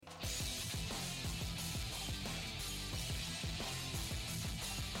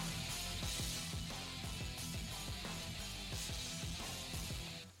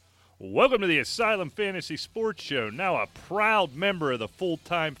Welcome to the Asylum Fantasy Sports Show, now a proud member of the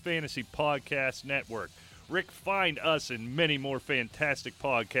Full-Time Fantasy Podcast Network. Rick, find us and many more fantastic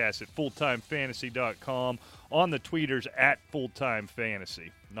podcasts at fulltimefantasy.com, on the tweeters at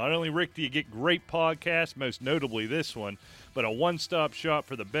fulltimefantasy. Not only, Rick, do you get great podcasts, most notably this one, but a one-stop shop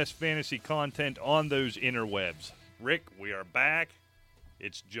for the best fantasy content on those interwebs. Rick, we are back.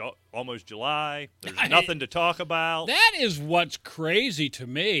 It's almost July. There's nothing to talk about. That is what's crazy to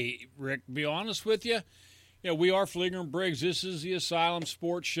me, Rick, to be honest with you. We are Fleeger and Briggs. This is the Asylum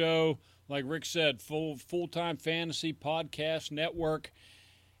Sports Show. Like Rick said, full-time fantasy podcast network.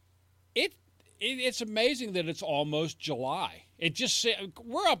 It's amazing that it's almost July.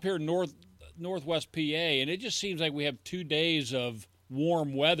 We're up here northwest PA, and it just seems like we have 2 days of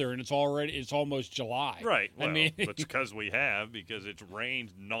warm weather, and it's almost July. Right. Well, it's because it's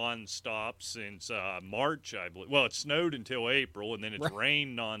rained nonstop since March, I believe. Well, it snowed until April, and then it's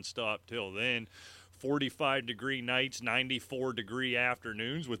rained nonstop till then. 45-degree nights, 94-degree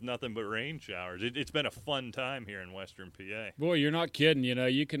afternoons with nothing but rain showers. It's been a fun time here in Western PA. Boy, you're not kidding.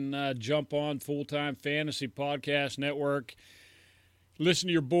 You can jump on Full-Time Fantasy Podcast Network. Listen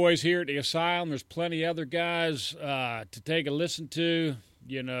to your boys here at the Asylum. There's plenty of other guys to take a listen to.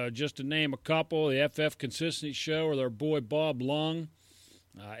 Just to name a couple, the FF Consistency Show with our boy Bob Lung,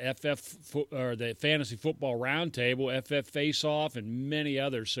 the Fantasy Football Roundtable, FF Face Off, and many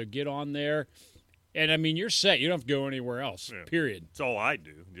others. So get on there. And, you're set. You don't have to go anywhere else, period. That's all I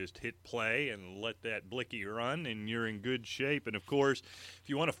do. Just hit play and let that blicky run, and you're in good shape. And, of course, if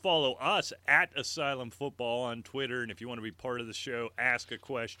you want to follow us at Asylum Football on Twitter, and if you want to be part of the show, ask a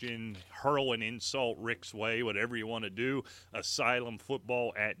question, hurl an insult Rick's way, whatever you want to do,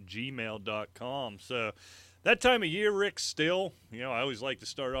 asylumfootball@gmail.com. So that time of year, Rick, still, I always like to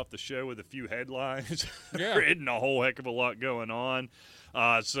start off the show with a few headlines. Yeah. There isn't a whole heck of a lot going on.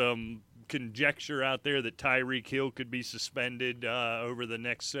 Some conjecture out there that Tyreek Hill could be suspended over the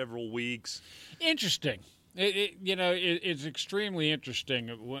next several weeks. Interesting. It's extremely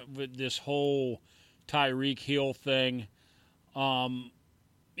interesting with this whole Tyreek Hill thing. And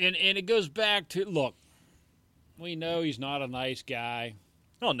it goes back to, look, we know he's not a nice guy.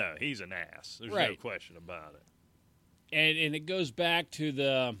 Oh, no, he's an ass. There's no question about it. And it goes back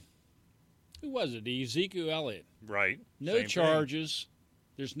to who was it? Ezekiel Elliott. Right. No Same charges. thing.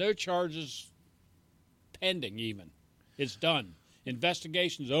 There's no charges pending even. It's done.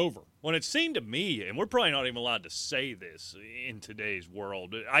 Investigation's over. Well, it seemed to me, and we're probably not even allowed to say this in today's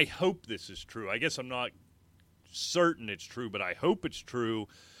world, I hope this is true. I guess I'm not certain it's true, but I hope it's true.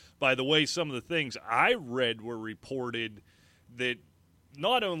 By the way, some of the things I read were reported that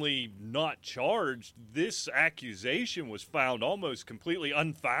not only not charged, this accusation was found almost completely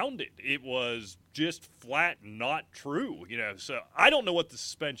unfounded. It was just flat not true, So I don't know what the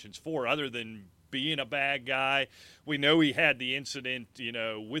suspension's for other than being a bad guy. We know he had the incident,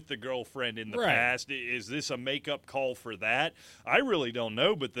 with the girlfriend in the past. Is this a makeup call for that? I really don't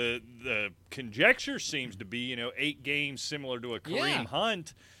know, but the conjecture seems to be, 8 games similar to a Kareem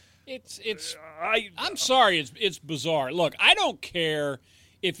Hunt. I'm sorry, it's bizarre. Look, I don't care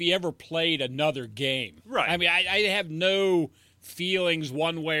if he ever played another game. Right. I have no feelings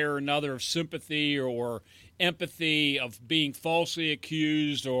one way or another of sympathy or empathy of being falsely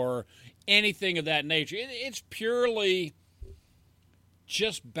accused or anything of that nature. It's purely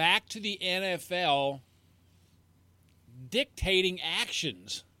just back to the NFL dictating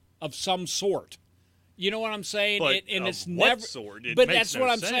actions of some sort. You know what I'm saying? But it's what never. Sort? But that's what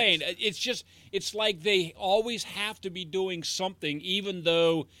I'm saying. It's like they always have to be doing something, even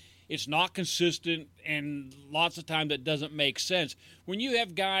though it's not consistent, and lots of times that doesn't make sense. When you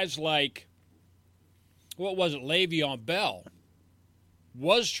have guys like, what was it, Le'Veon Bell,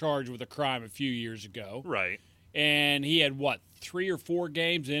 was charged with a crime a few years ago, right? And he had 3 or 4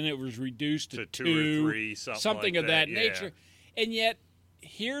 games in. It was reduced to 2 or 3, something like of that nature, and yet.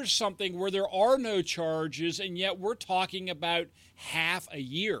 Here's something where there are no charges, and yet we're talking about half a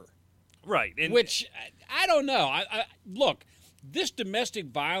year. Right. Which, I don't know. Look, this domestic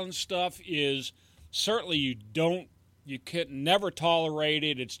violence stuff is certainly you can never tolerate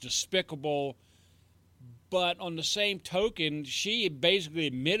it. It's despicable. But on the same token, she basically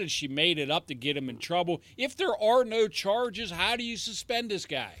admitted she made it up to get him in trouble. If there are no charges, how do you suspend this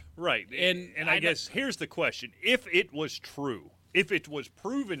guy? Right. And I guess here's the question. If it was true, if it was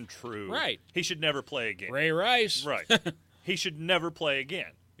proven true, he should never play again. Ray Rice. Right. He should never play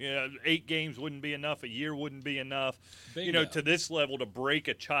again. 8 games wouldn't be enough. A year wouldn't be enough. Bingo. To this level, to break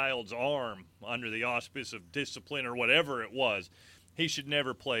a child's arm under the auspice of discipline or whatever it was, he should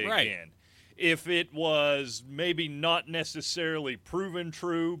never play again. if it was maybe not necessarily proven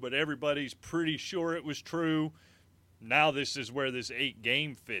true, but everybody's pretty sure it was true, now this is where this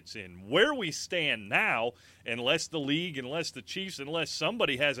 8-game fits in. Where we stand now, unless the league, unless the Chiefs, unless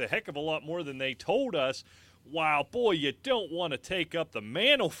somebody has a heck of a lot more than they told us, wow, boy, you don't want to take up the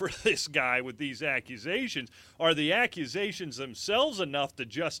mantle for this guy with these accusations. Are the accusations themselves enough to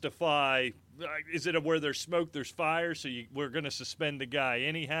justify, is it where there's smoke, there's fire, so we're going to suspend the guy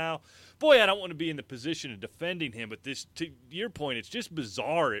anyhow? Boy, I don't want to be in the position of defending him, but this, to your point, it's just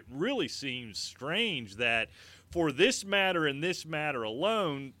bizarre. It really seems strange that for this matter and this matter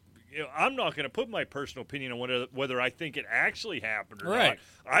alone, I'm not going to put my personal opinion on whether I think it actually happened or not.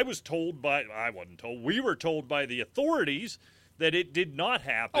 I wasn't told. We were told by the authorities that it did not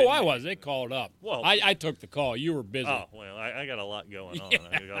happen. Oh, I was. They called up. Well, I took the call. You were busy. Oh, well, I got a lot going on.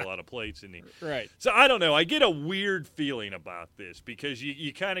 I got a lot of plates in here. Right. So I don't know. I get a weird feeling about this because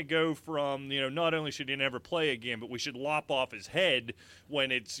you kind of go from, not only should he never play again, but we should lop off his head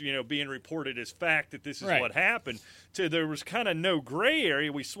when it's, being reported as fact that this is what happened, to there was kind of no gray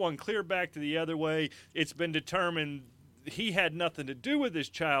area. We swung clear back to the other way. It's been determined he had nothing to do with his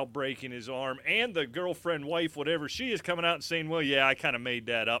child breaking his arm, and the girlfriend, wife, whatever, she is coming out and saying, well, yeah, I kind of made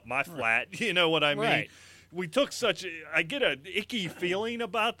that up, my flat, you know what I mean? Right. We took I get an icky feeling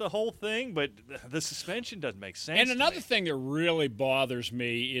about the whole thing, but the suspension doesn't make sense. And another thing that really bothers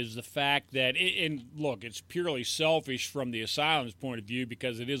me is the fact that, and look, it's purely selfish from the Asylum's point of view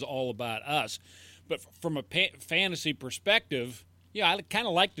because it is all about us, but from a fantasy perspective, I kind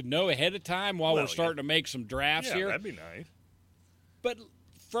of like to know ahead of time while we're starting to make some drafts here. Yeah, that'd be nice. But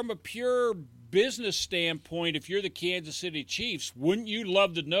from a pure business standpoint, if you're the Kansas City Chiefs, wouldn't you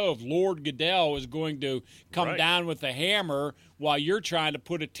love to know if Lord Goodell is going to come down with a hammer while you're trying to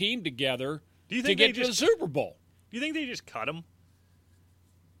put a team together to get to the Super Bowl? Do you think they just cut him?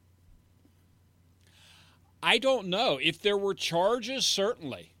 I don't know. If there were charges,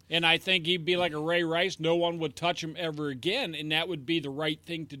 certainly. And I think he'd be like a Ray Rice. No one would touch him ever again, and that would be the right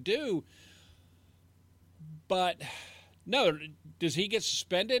thing to do. But, no, does he get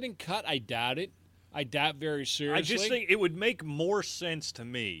suspended and cut? I doubt it. I doubt very seriously. I just think it would make more sense to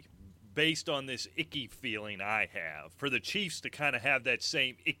me, based on this icky feeling I have, for the Chiefs to kind of have that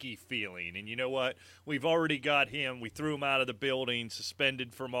same icky feeling. And you know what? We've already got him. We threw him out of the building,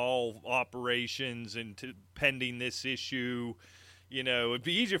 suspended from all operations and pending this issue. It'd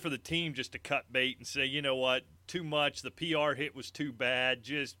be easier for the team just to cut bait and say, you know what, too much, the PR hit was too bad,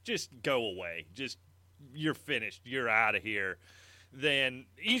 just go away. You're finished, you're out of here. Then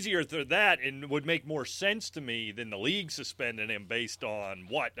easier for that and would make more sense to me than the league suspending him based on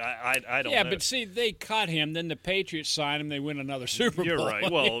what? I don't know. Yeah, but see, they cut him, then the Patriots sign him, they win another Super Bowl. You're right.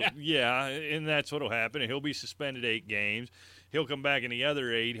 Well, yeah, and that's what will happen. He'll be suspended 8 games. He'll come back in the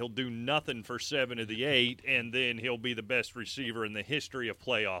other 8. He'll do nothing for 7 of the 8, and then he'll be the best receiver in the history of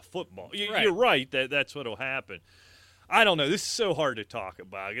playoff football. You're right. That's what will happen. I don't know. This is so hard to talk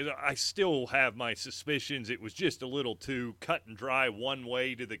about. I still have my suspicions it was just a little too cut and dry one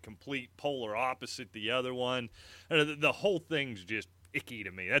way to the complete polar opposite the other one. The whole thing's just icky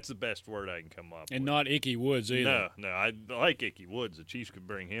to me. That's the best word I can come up with. And not Icky Woods either. No, I like Icky Woods. The Chiefs could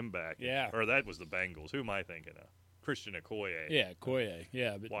bring him back. Yeah. Or that was the Bengals. Who am I thinking of? Christian Okoye. Yeah, Okoye.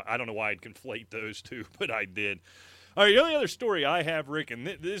 Yeah. But I don't know why I'd conflate those two, but I did. All right, the only other story I have, Rick, and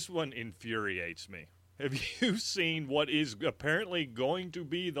this one infuriates me. Have you seen what is apparently going to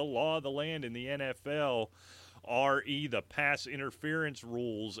be the law of the land in the NFL, re the pass interference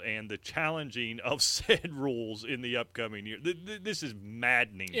rules and the challenging of said rules in the upcoming year? This is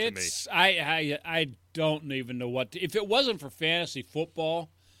maddening to me. I don't even know what to, if it wasn't for fantasy football,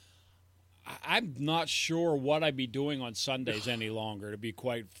 I'm not sure what I'd be doing on Sundays any longer, to be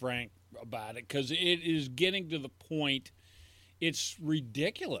quite frank about it, because it is getting to the point it's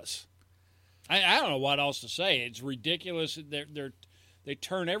ridiculous. I don't know what else to say. It's ridiculous. They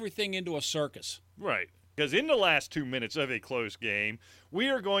turn everything into a circus. Right. Because in the last 2 minutes of a close game, we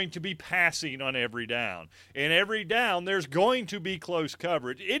are going to be passing on every down. And every down, there's going to be close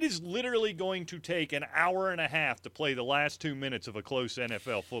coverage. It is literally going to take an hour and a half to play the last 2 minutes of a close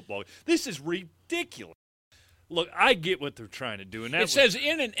NFL football. This is ridiculous. Look, I get what they're trying to do. And it says,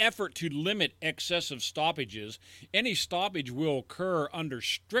 in an effort to limit excessive stoppages, any stoppage will occur under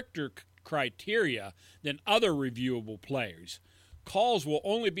stricter criteria than other reviewable plays. Calls will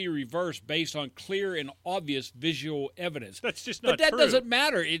only be reversed based on clear and obvious visual evidence. That's just not true. But that doesn't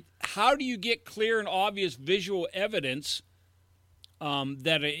matter. How do you get clear and obvious visual evidence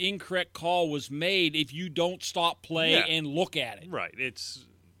that an incorrect call was made if you don't stop play and look at it? Right. It's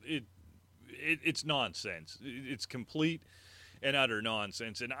nonsense. It's complete. and utter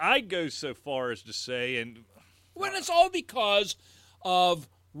nonsense. And I'd go so far as to say, and when it's all because of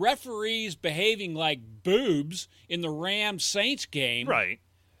referees behaving like boobs in the Rams-Saints game. right.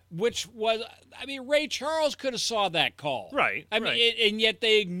 Which was, Ray Charles could have saw that call. Right. And yet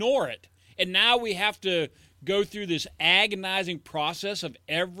they ignore it. And now we have to go through this agonizing process of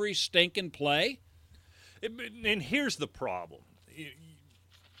every stinking play. And here's the problem.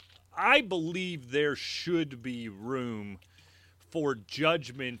 I believe there should be room for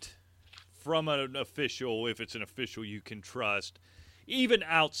judgment from an official, if it's an official you can trust, even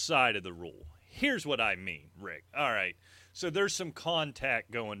outside of the rule. Here's what I mean, Rick. All right. So there's some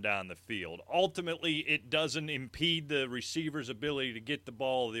contact going down the field. Ultimately, it doesn't impede the receiver's ability to get the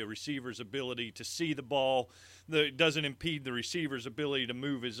ball, the receiver's ability to see the ball. It doesn't impede the receiver's ability to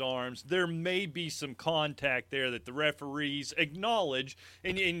move his arms. There may be some contact there that the referees acknowledge,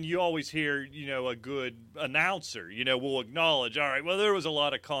 and you always hear, a good announcer, will acknowledge, all right, well, there was a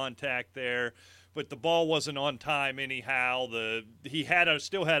lot of contact there, but the ball wasn't on time anyhow. He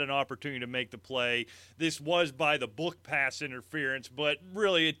still had an opportunity to make the play. This was by the book pass interference, but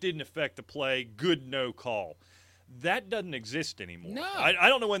really it didn't affect the play. Good no call. That doesn't exist anymore. No. I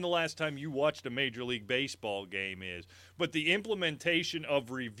don't know when the last time you watched a Major League Baseball game is, but the implementation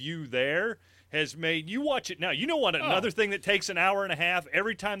of review there has made – you watch it now. You know what? Another thing that takes an hour and a half,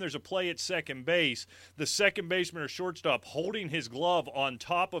 every time there's a play at second base, the second baseman or shortstop holding his glove on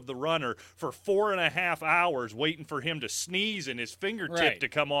top of the runner for 4.5 hours waiting for him to sneeze and his fingertip to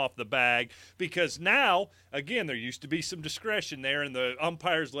come off the bag, because now, again, there used to be some discretion there, and the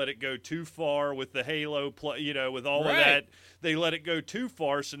umpires let it go too far with the halo play, with all of that. They let it go too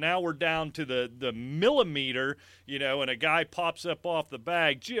far, so now we're down to the millimeter, and a guy pops up off the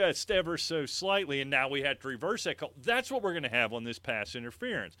bag just ever so slightly, and now we have to reverse that call. That's what we're going to have on this pass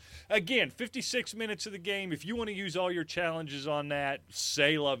interference. Again, 56 minutes of the game. If you want to use all your challenges on that,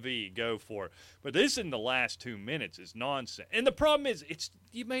 c'est la vie, go for it. But this in the last 2 minutes is nonsense. And the problem is,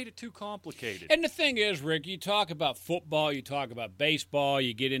 you made it too complicated. And the thing is, Rick, you talk about football, you talk about baseball,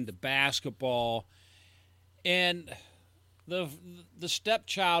 you get into basketball, and the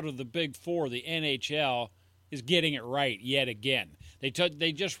stepchild of the Big Four, the NHL, is getting it right yet again. They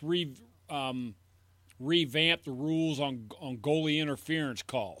just revamped the rules on goalie interference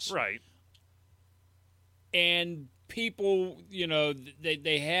calls. Right. And people,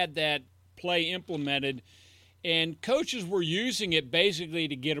 they had that play implemented, and coaches were using it basically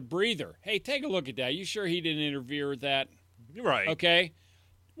to get a breather. Hey, take a look at that. You sure he didn't interfere with that? Right. Okay.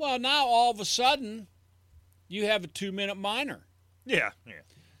 Well, now all of a sudden, you have a 2-minute minor. Yeah.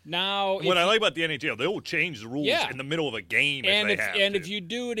 Now, what I like about the NHL, they will change the rules in the middle of a game if they have to. And if you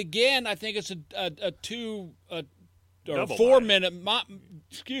do it again, I think it's a 4 minute.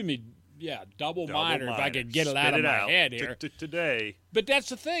 Double minor. If I could get it out of my head here today. But that's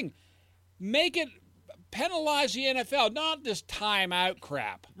the thing. Make it penalize the NFL, not this timeout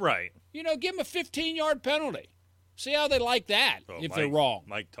crap. Right. Give them a 15-yard penalty. See how they like that if they're wrong.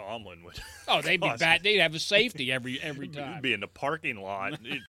 Mike Tomlin would. Oh, they'd be bad. They'd have a safety every time. It'd be in the parking lot.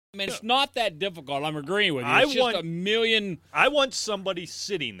 It's not that difficult. I'm agreeing with you. It's just a million. I want somebody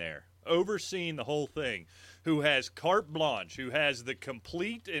sitting there overseeing the whole thing who has carte blanche, who has the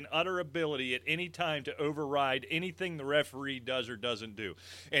complete and utter ability at any time to override anything the referee does or doesn't do.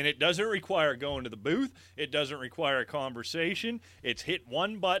 And it doesn't require going to the booth. It doesn't require a conversation. It's hit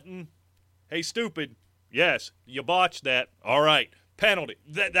one button. Hey, stupid. Yes, you botched that. All right, penalty.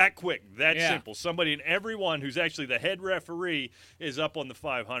 That quick, that simple. Somebody and everyone who's actually the head referee is up on the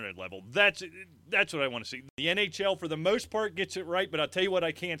 500 level. That's what I want to see. The NHL, for the most part, gets it right, but I'll tell you what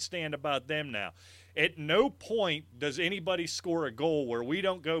I can't stand about them now. At no point does anybody score a goal where we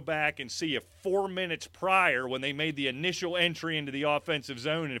don't go back and see if 4 minutes prior when they made the initial entry into the offensive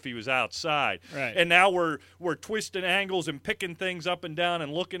zone and if he was outside. Right. And now we're twisting angles and picking things up and down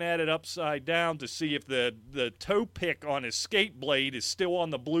and looking at it upside down to see if the toe pick on his skate blade is still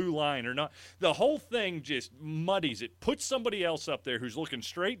on the blue line or not. The whole thing just muddies it. Puts somebody else up there who's looking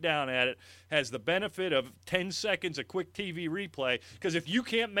straight down at it, has the benefit of 10 seconds of quick TV replay, because if you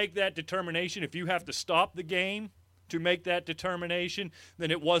can't make that determination, if you have to stop the game to make that determination, then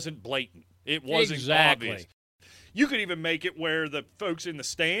it wasn't blatant. It wasn't obvious. You could even make it where the folks in the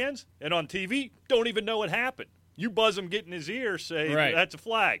stands and on TV don't even know what happened. You buzz them, get in his ear, say, that's a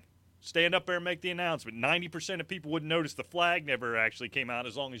flag. Stand up there and make the announcement. 90% of people wouldn't notice the flag never actually came out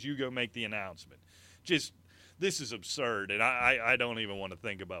as long as you go make the announcement. Just this is absurd, and I don't even want to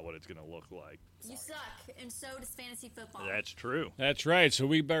think about what it's going to look like. You suck, and so does fantasy football. That's true. That's right. So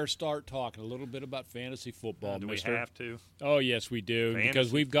we better start talking a little bit about fantasy football, Do mister. we have to? Oh, yes, we do, Fantasy.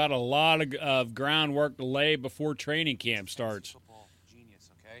 because we've got a lot of groundwork to lay before training camp starts. Football genius,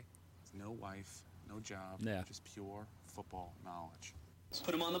 okay? No wife, no job, Yeah. just pure football knowledge.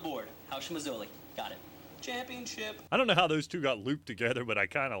 Put him on the board. House Mazzoli. Got it. Championship. I don't know how those two got looped together, but I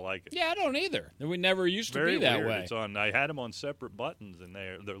kind of like it. Yeah, I don't either. We never used to Very be that weird. way. It's on. I had them on separate buttons, and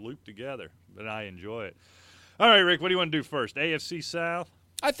they're looped together, but I enjoy it. All right, Rick, what do you want to do first? AFC South?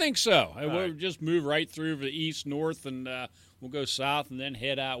 I think so. We'll right. just move right through the east, north, and we'll go south and then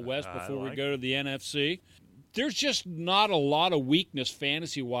head out west before we go to the NFC. There's just not a lot of weakness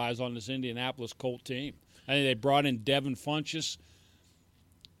fantasy-wise on this Indianapolis Colt team. I think they brought in Devin Funchess.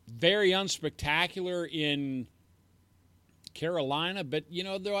 Very unspectacular in Carolina, but,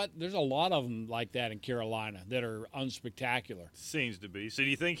 there's a lot of them like that in Carolina that are unspectacular. Seems to be. So do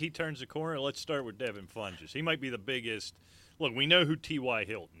you think he turns the corner? Let's start with Devin Funchess. He might be the biggest. Look, we know who T.Y.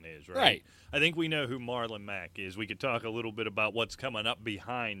 Hilton is, right? Right. I think we know who Marlon Mack is. We could talk a little bit about what's coming up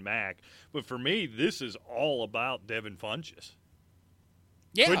behind Mack. But for me, this is all about Devin Funchess.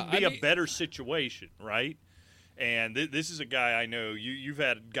 Yeah, Couldn't be a better situation, right? And this is a guy I know you've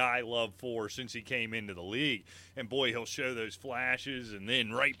had guy love for since he came into the league. And, boy, he'll show those flashes and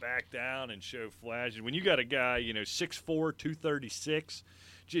then right back down and show flashes. When you got a guy, 6'4", 236,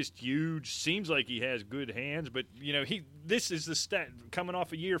 just huge, seems like he has good hands. But, this is the stat coming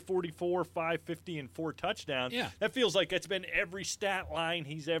off a year, 44, 550, and 4 touchdowns. Yeah. That feels like that's been every stat line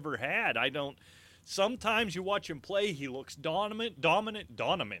he's ever had. Sometimes you watch him play, he looks dominant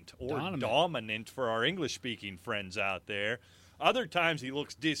for our English-speaking friends out there. Other times he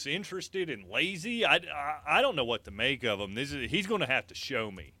looks disinterested and lazy. I don't know what to make of him. He's going to have to show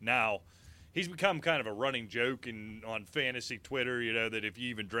me. Now, he's become kind of a running joke on fantasy Twitter, that if you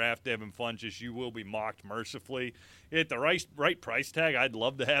even draft Devin Funchess, you will be mocked mercifully. At the right price tag, I'd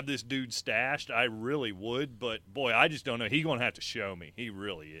love to have this dude stashed. I really would, but, boy, I just don't know. He's going to have to show me. He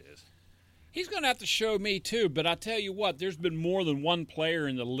really is. He's going to have to show me, too, but I tell you what, there's been more than one player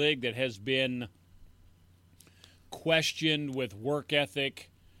in the league that has been questioned with work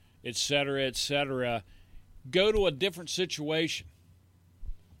ethic, et cetera, et cetera. Go to a different situation.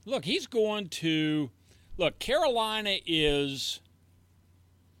 Look, Carolina it's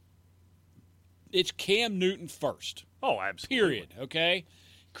Cam Newton first. Oh, absolutely. Period, okay?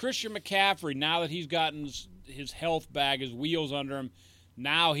 Christian McCaffrey, now that he's gotten his health back, his wheels under him,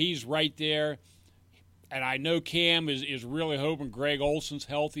 now he's right there, and I know Cam is really hoping Greg Olson's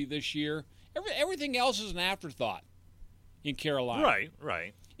healthy this year. Everything else is an afterthought in Carolina.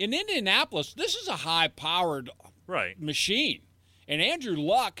 Right. In Indianapolis, this is a high-powered machine, and Andrew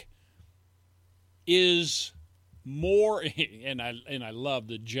Luck is more, and I love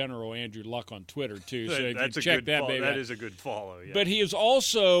the General Andrew Luck on Twitter too. So That's a check good that baby. That is a good follow. Yeah. But he is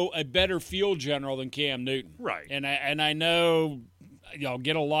also a better field general than Cam Newton. Right. And I know y'all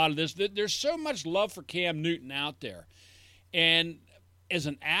get a lot of this. There's so much love for Cam Newton out there. And as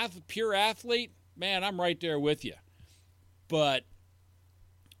an pure athlete, man, I'm right there with you. But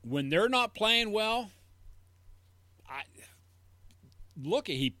when they're not playing well,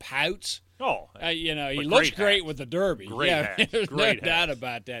 he pouts. Oh, he looks great with the Derby. Great there's no doubt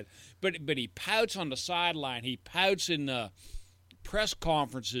about that. But he pouts on the sideline. He pouts in the press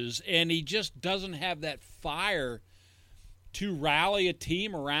conferences, and he just doesn't have that fire to rally a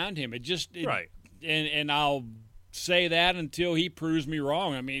team around him. And I'll say that until he proves me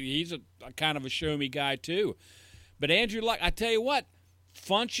wrong. I mean, he's a kind of a show-me guy too. But Andrew Luck, I tell you what,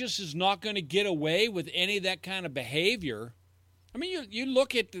 Funchess is not going to get away with any of that kind of behavior. I mean, you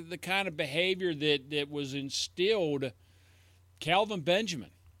look at the kind of behavior that was instilled Calvin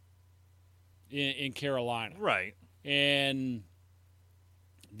Benjamin in Carolina. Right. And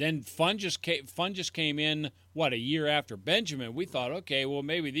then Funchess came in, a year after Benjamin. We thought, okay, well,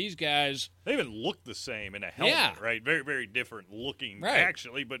 maybe these guys... They even look the same in a helmet, right? Very, very different looking,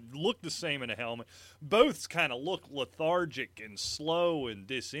 actually, but look the same in a helmet. Both kind of look lethargic and slow and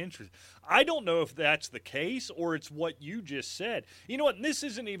disinterested. I don't know if that's the case or it's what you just said. You know what? And this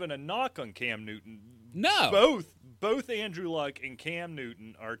isn't even a knock on Cam Newton. No. Both Andrew Luck and Cam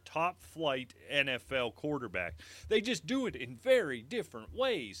Newton are top-flight NFL quarterbacks. They just do it in very different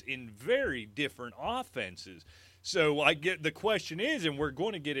ways, in very different offenses. So I get the question is, and we're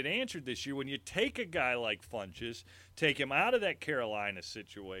going to get it answered this year, when you take a guy like Funchess, take him out of that Carolina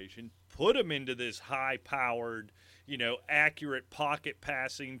situation, put him into this high-powered, accurate pocket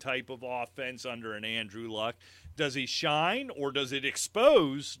passing type of offense under an Andrew Luck. Does he shine, or does it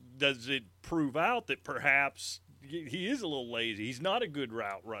expose? Does it prove out that perhaps he is a little lazy? He's not a good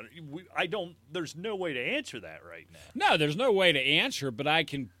route runner. There's no way to answer that right now. No, there's no way to answer, but I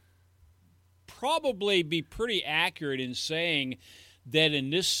can probably be pretty accurate in saying that in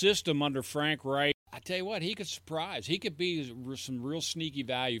this system under Frank Reich, I tell you what, he could surprise. He could be some real sneaky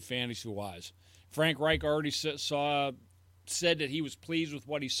value fantasy-wise. Frank Reich already said that he was pleased with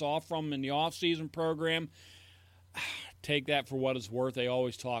what he saw from him in the offseason program. Take that for what it's worth. They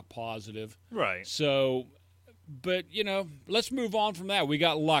always talk positive. Right. So, but, let's move on from that. We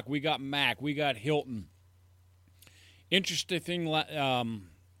got Luck. We got Mack. We got Hilton. Interesting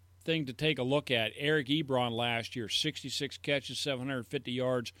thing to take a look at. Eric Ebron last year, 66 catches, 750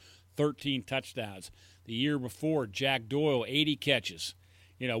 yards, 13 touchdowns. The year before, Jack Doyle, 80 catches.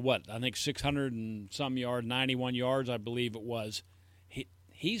 I think 600 and some yards, 91 yards, I believe it was.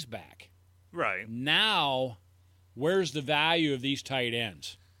 He's back. Right. Now, where's the value of these tight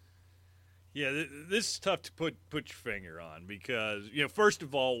ends? Yeah, this is tough to put your finger on because, first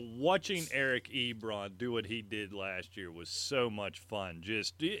of all, watching Eric Ebron do what he did last year was so much fun.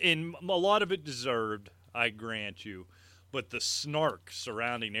 And a lot of it deserved, I grant you. But the snark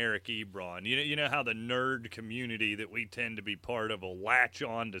surrounding Eric Ebron, you know how the nerd community that we tend to be part of will latch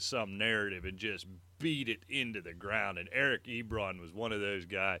on to some narrative and just beat it into the ground. And Eric Ebron was one of those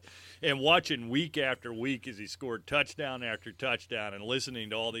guys. And watching week after week as he scored touchdown after touchdown and listening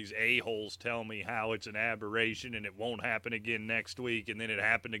to all these a-holes tell me how it's an aberration and it won't happen again next week and then it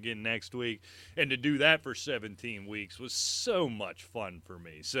happened again next week. And to do that for 17 weeks was so much fun for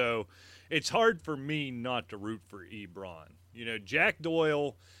me. So it's hard for me not to root for Ebron. Jack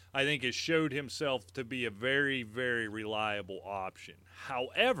Doyle, I think, has showed himself to be a very, very reliable option.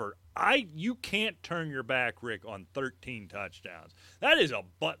 However, you can't turn your back, Rick, on 13 touchdowns. That is a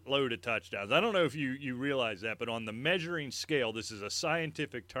buttload of touchdowns. I don't know if you realize that, but on the measuring scale, this is a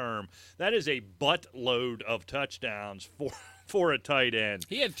scientific term, that is a buttload of touchdowns for a tight end.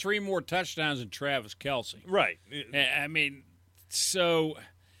 He had 3 more touchdowns than Travis Kelce. Right. I mean, so...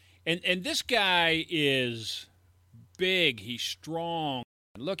 And this guy is big. He's strong.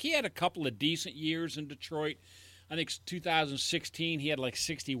 Look, he had a couple of decent years in Detroit. I think 2016 he had like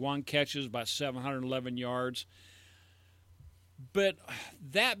 61 catches, about 711 yards. But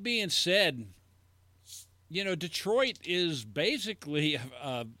that being said, Detroit is basically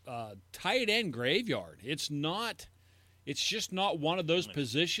a tight end graveyard. It's just not one of those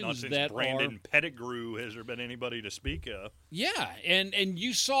positions not since that Brandon Pettigrew has there been anybody to speak of. Yeah, and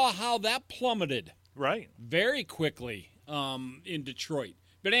you saw how that plummeted right very quickly in Detroit.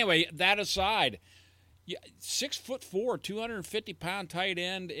 But anyway, that aside, 6'4", 250-pound tight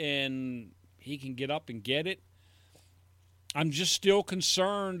end, and he can get up and get it. I'm just still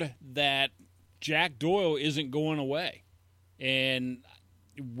concerned that Jack Doyle isn't going away, and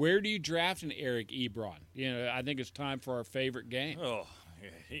where do you draft an Eric Ebron? I think it's time for our favorite game. Oh,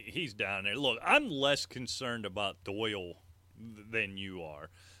 he's down there. Look, I'm less concerned about Doyle than you are.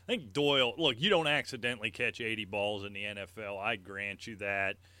 I think Doyle, look, you don't accidentally catch 80 balls in the NFL. I grant you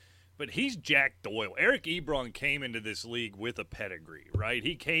that. But he's Jack Doyle. Eric Ebron came into this league with a pedigree, right?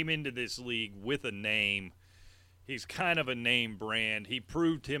 He came into this league with a name. He's kind of a name brand. He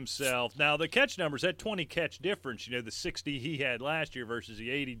proved himself. Now, the catch numbers, that 20 catch difference, the 60 he had last year versus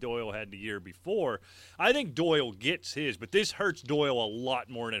the 80 Doyle had the year before. I think Doyle gets his, but this hurts Doyle a lot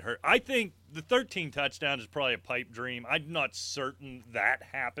more than it hurt. I think the 13 touchdowns is probably a pipe dream. I'm not certain that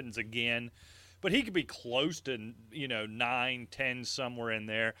happens again. But he could be close to, 9, 10, somewhere in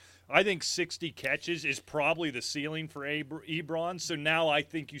there. I think 60 catches is probably the ceiling for Ebron. So now I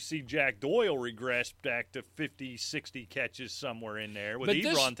think you see Jack Doyle regress back to 50, 60 catches somewhere in there with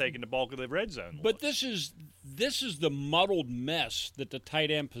Ebron taking the bulk of the red zone. But this is the muddled mess that the tight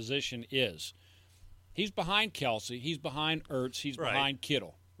end position is. He's behind Kelce. He's behind Ertz. He's behind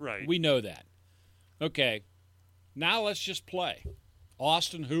Kittle. Right. We know that. Okay. Now let's just play.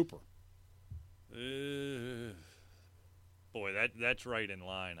 Austin Hooper. Boy, that's right in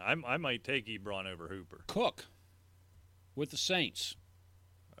line. I might take Ebron over Hooper. Cook with the Saints.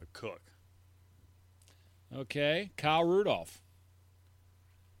 Cook. Okay. Kyle Rudolph.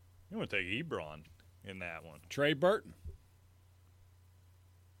 I'm going to take Ebron in that one. Trey Burton.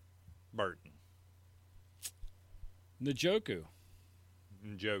 Burton. Njoku.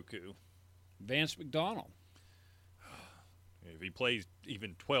 Vance McDonald. If he plays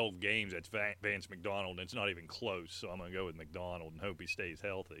even 12 games, that's Vance McDonald, and it's not even close. So I'm going to go with McDonald and hope he stays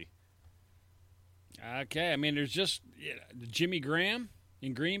healthy. Okay. I mean, there's just Jimmy Graham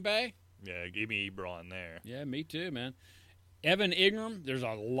in Green Bay. Yeah, give me Ebron there. Yeah, me too, man. Evan Ingram, there's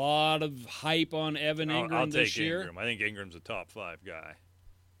a lot of hype on Evan Ingram I'll this take year. Ingram. I think Ingram's a top 5 guy.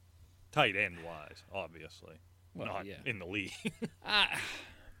 Tight end wise, obviously. Well, Not yeah. in the league.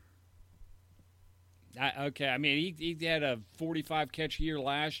 Okay, I mean, he had a 45-catch year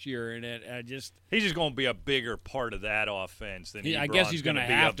last year, and he's just going to be a bigger part of that offense than I guess he's going to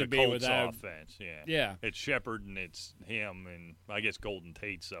have to the be Colts without offense. Yeah. It's Shepard and it's him, and I guess Golden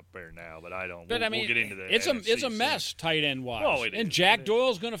Tate's up there now, but I don't. But we'll, I mean, we'll get into that. it's a mess tight end wise. Oh, it and is. Jack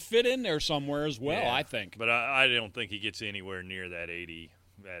Doyle's going to fit in there somewhere as well, Yeah. I think. But I don't think he gets anywhere near that 80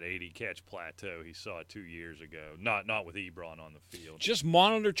 catch plateau he saw 2 years ago. Not with Ebron on the field. Just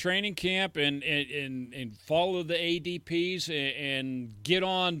monitor training camp and follow the ADPs and get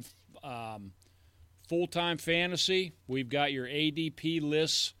on full-time fantasy. We've got your ADP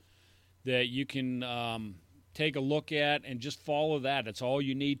lists that you can take a look at and just follow that. That's all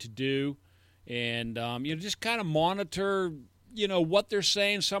you need to do. And just kind of monitor what they're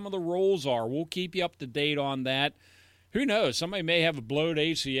saying some of the roles are. We'll keep you up to date on that. Who knows? Somebody may have a blowed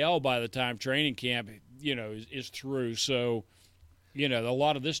ACL by the time training camp, is through. So, a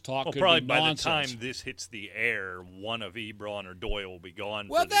lot of this talk could probably be by nonsense. the time this hits the air, one of Ebron or Doyle will be gone.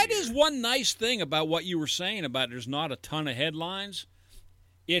 Well, for the that year. is one nice thing about what you were saying about there's not a ton of headlines.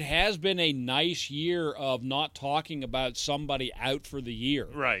 It has been a nice year of not talking about somebody out for the year.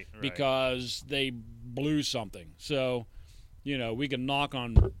 Right. Because they blew something. So, we can knock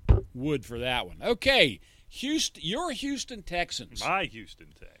on wood for that one. Okay. Your Houston Texans. My Houston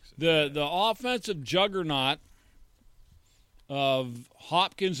Texans. The offensive juggernaut of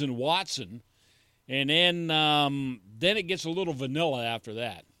Hopkins and Watson, and then it gets a little vanilla after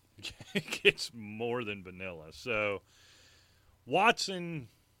that. It gets more than vanilla. So Watson,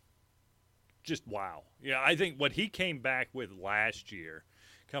 just wow. Yeah, I think what he came back with last year,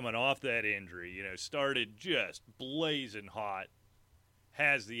 coming off that injury, started just blazing hot.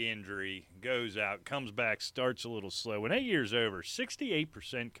 Has the injury, goes out, comes back, starts a little slow. When 8 years over,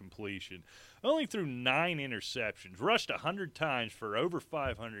 68% completion, only threw 9 interceptions, rushed 100 times for over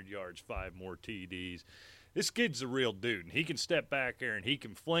 500 yards, 5 more TDs. This kid's the real dude. He can step back there and he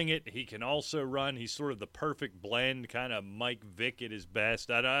can fling it. He can also run. He's sort of the perfect blend, kind of Mike Vick at his best.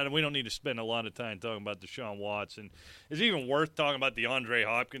 We don't need to spend a lot of time talking about Deshaun Watson. It's even worth talking about DeAndre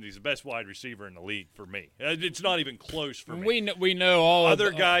Hopkins. He's the best wide receiver in the league for me. It's not even close for me. We know all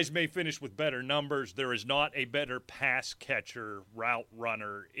other guys may finish with better numbers. There is not a better pass catcher, route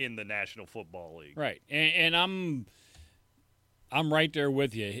runner in the National Football League. Right, and I'm right there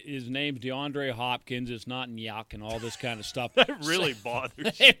with you. His name's DeAndre Hopkins. It's not Nyok and all this kind of stuff. That really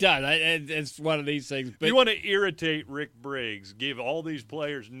bothers you. It does. It's one of these things. But you want to irritate Rick Briggs, give all these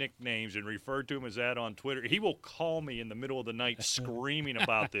players nicknames and refer to him as that on Twitter. He will call me in the middle of the night screaming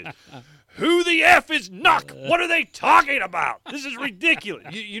about this. Who the F is Nuck? What are they talking about? This is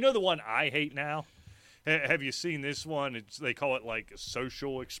ridiculous. You know the one I hate now? Have you seen this one? They call it like a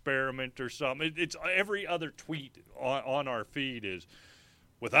social experiment or something. It's every other tweet on our feed is,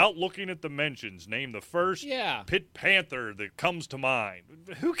 without looking at the mentions, name the first Pit Panther that comes to mind.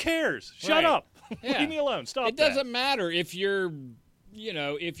 Who cares? Shut up. Yeah. Leave me alone. Stop It doesn't matter if you're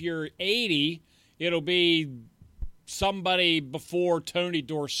 80, it'll be somebody before Tony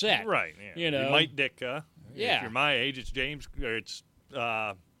Dorsett. Right. Yeah. Mike Ditka. Yeah. If you're my age, it's James. Or it's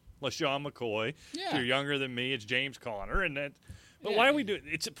LaShawn McCoy. Yeah. If you're younger than me, it's James Conner. But why do we do it?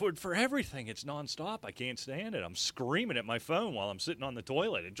 It's for everything. It's nonstop. I can't stand it. I'm screaming at my phone while I'm sitting on the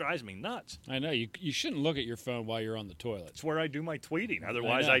toilet. It drives me nuts. I know. You shouldn't look at your phone while you're on the toilet. It's where I do my tweeting.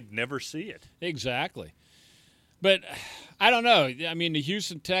 Otherwise, I'd never see it. Exactly. But I don't know. I mean, the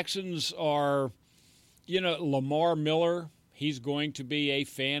Houston Texans are, Lamar Miller, he's going to be a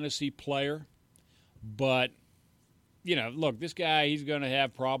fantasy player. But look, this guy, he's going to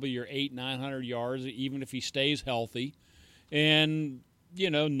have probably your 800-900 yards, even if he stays healthy. And,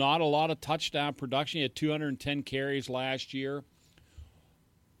 not a lot of touchdown production. He had 210 carries last year.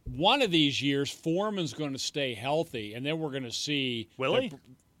 One of these years, Foreman's going to stay healthy, and then we're going to see. Will he?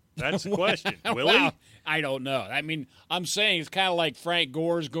 That's the question. Will he? I don't know. I mean, I'm saying it's kind of like Frank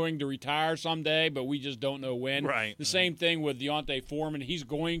Gore's going to retire someday, but we just don't know when. Right. The same thing with Deontay Foreman. He's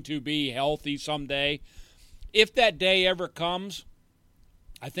going to be healthy someday. If that day ever comes,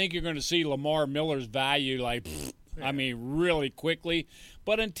 I think you're going to see Lamar Miller's value, really quickly.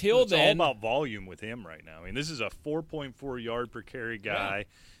 But until it's then, all about volume with him right now. I mean, this is a 4.4 yard per carry guy.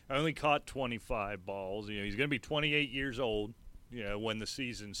 Yeah. Only caught 25 balls. He's going to be 28 years old. When the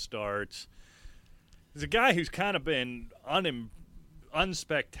season starts. He's a guy who's kind of been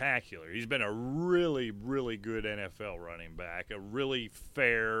unspectacular. He's been a really, really good NFL running back, a really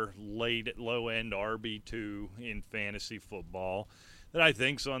fair, low-end RB2 in fantasy football that I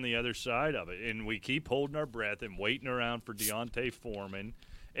think's on the other side of it. And we keep holding our breath and waiting around for Deontay Foreman.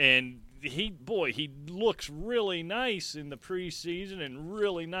 And he looks really nice in the preseason and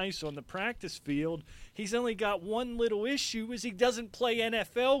really nice on the practice field. He's only got one little issue is he doesn't play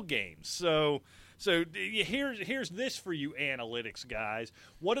NFL games. So here's this for you analytics guys.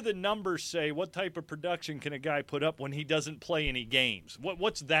 What do the numbers say? What type of production can a guy put up when he doesn't play any games?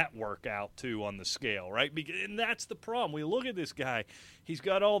 What's that work out to on the scale, right? And that's the problem. We look at this guy. He's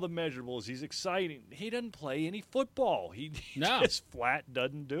got all the measurables. He's exciting. He doesn't play any football. He just flat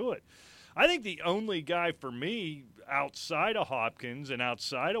doesn't do it. I think the only guy for me outside of Hopkins and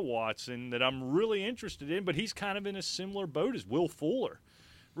outside of Watson that I'm really interested in, but he's kind of in a similar boat as Will Fuller.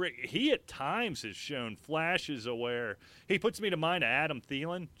 Rick, he at times has shown flashes of where he puts me to mind of Adam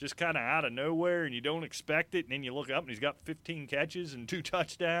Thielen, just kind of out of nowhere, and you don't expect it, and then you look up and he's got 15 catches and 2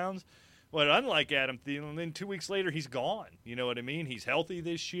 touchdowns. But unlike Adam Thielen, then 2 weeks later he's gone. You know what I mean? He's healthy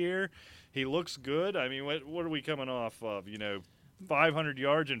this year. He looks good. I mean, what are we coming off of? 500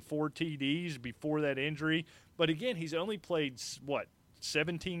 yards and 4 TDs before that injury. But again, he's only played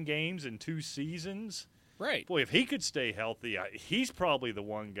 17 games in 2 seasons. Right. Boy, if he could stay healthy, he's probably the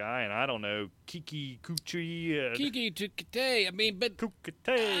one guy, and I don't know, Kiki Tukate. I mean, but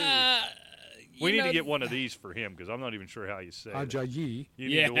Kukate. We need to get one of these for him because I'm not even sure how you say it. Ajayi. You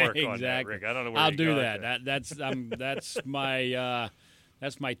need to work on that, Rick. I don't know where I'll you do got that.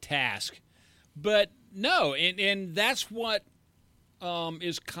 That's my task. But no, and that's what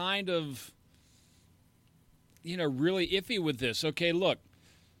is kind of really iffy with this. Okay, look,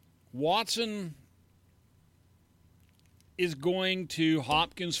 Watson is going to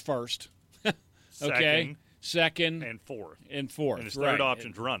Hopkins first. Okay, second and fourth. And his third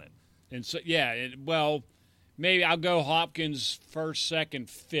option's running. And so maybe I'll go Hopkins first, second,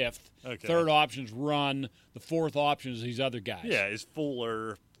 fifth. Okay. Third option's run. The fourth option is these other guys. Yeah, is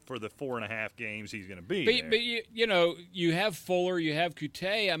Fuller for the 4.5 games he's going to be there. But you have Fuller, you have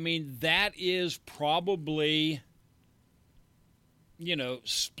Kute. I mean, that is probably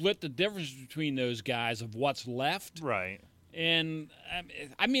split the difference between those guys of what's left. Right. And,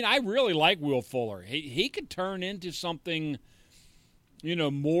 I mean, I really like Will Fuller. He could turn into something,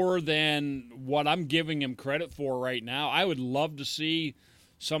 more than what I'm giving him credit for right now. I would love to see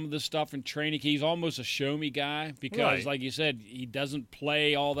some of this stuff in training. He's almost a show-me guy because, like you said, he doesn't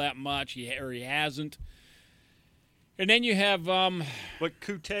play all that much, he hasn't. And then you have but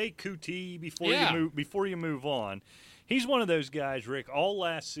Kuti, before you move on, he's one of those guys, Rick, all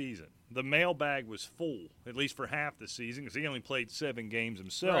last season. The mailbag was full, at least for half the season, because he only played 7 games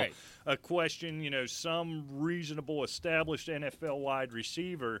himself. Right. A question, some reasonable, established NFL wide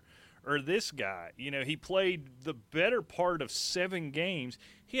receiver, or this guy. He played the better part of 7 games.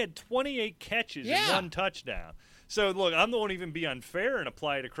 He had 28 catches and 1 touchdown. So, look, I don't even be unfair and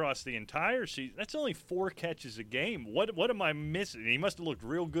apply it across the entire season. That's only 4 catches a game. What am I missing? He must have looked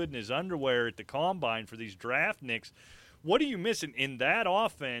real good in his underwear at the Combine for these draft nicks. What are you missing in that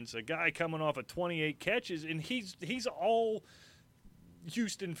offense? A guy coming off of 28 catches, and he's all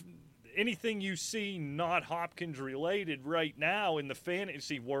Houston. Anything you see not Hopkins related right now in the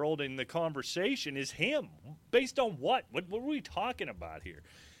fantasy world in the conversation is him. Based on what? What are we talking about here?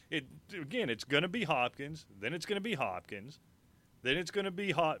 It's going to be Hopkins. Then it's going to be Hopkins. Then it's going to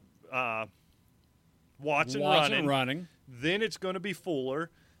be Watson running. Then it's going to be Fuller.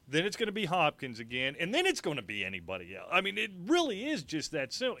 Then it's going to be Hopkins again, and then it's going to be anybody else. I mean, it really is just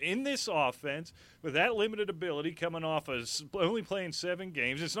that simple. In this offense, with that limited ability coming off of only playing 7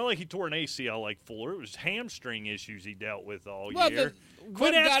 games, it's not like he tore an ACL like Fuller. It was hamstring issues he dealt with all year.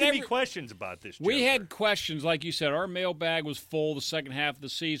 Quit asking me questions about this, We had questions, like you said. Our mailbag was full the second half of the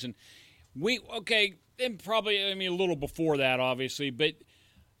season. And probably, a little before that, obviously, but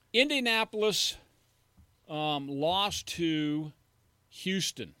Indianapolis lost to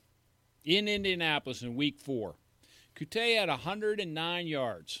Houston in Indianapolis in Week 4. Kute had 109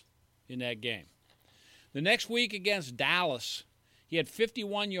 yards in that game. The next week against Dallas, he had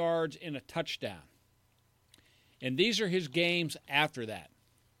 51 yards and a touchdown. And these are his games after that.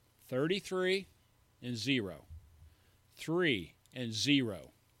 33-0. 3-0.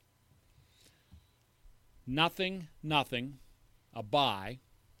 Nothing, a bye.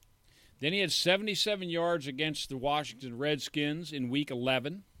 Then he had 77 yards against the Washington Redskins in Week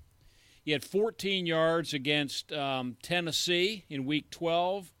 11. He had 14 yards against Tennessee in Week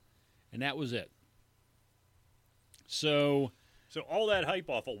 12, and that was it. So, So all that hype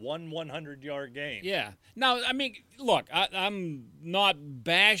off a 100-yard game. Yeah. Now, I mean, look, I'm not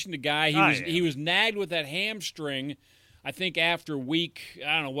bashing the guy. He was nagged with that hamstring, I think, after week,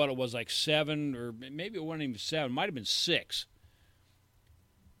 I don't know what it was, like 7, or maybe it wasn't even 7. It might have been 6.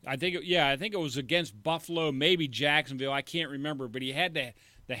 I think it was against Buffalo, maybe Jacksonville. I can't remember, but he had the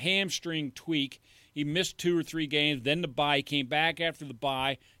hamstring tweak. He missed 2 or 3 games, then the bye. He came back after the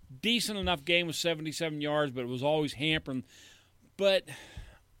bye. Decent enough game with 77 yards, but it was always hampering. But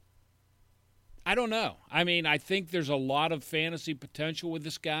I don't know. I mean, I think there's a lot of fantasy potential with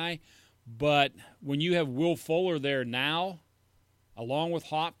this guy, but when you have Will Fuller there now, along with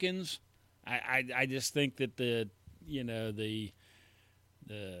Hopkins, I just think that the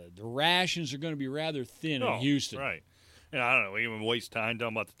rations are going to be rather thin in Houston. Right. And I don't know, we even waste time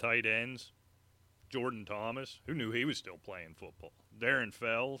talking about the tight ends. Jordan Thomas, who knew he was still playing football? Darren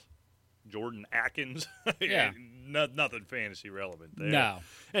Fells, Jordan Atkins. Yeah. Nothing fantasy relevant there. No.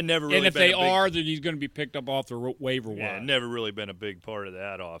 And never really and if been they a big, are, then he's going to be picked up off the waiver wire. Yeah, never really been a big part of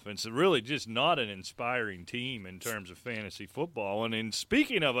that offense. Really just not an inspiring team in terms of fantasy football. And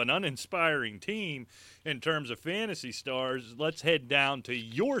speaking of an uninspiring team in terms of fantasy stars, let's head down to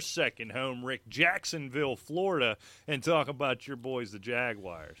your second home, Rick, Jacksonville, Florida, and talk about your boys, the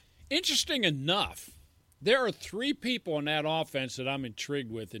Jaguars. Interesting enough, there are 3 people in that offense that I'm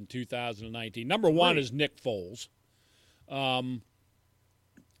intrigued with in 2019. Number 1 is Nick Foles. I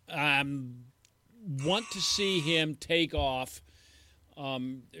want to see him take off, or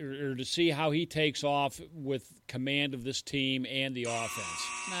to see how he takes off with command of this team and the offense.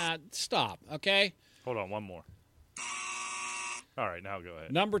 Nah, stop, okay? Hold on, one more. All right, now go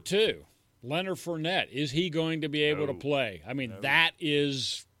ahead. Number 2, Leonard Fournette. Is he going to be able to play? I mean,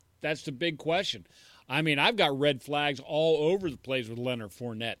 that's the big question. I mean, I've got red flags all over the place with Leonard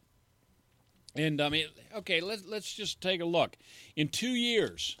Fournette. And, I mean, okay, let's just take a look. In 2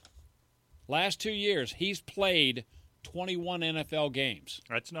 years, last 2 years, he's played 21 NFL games.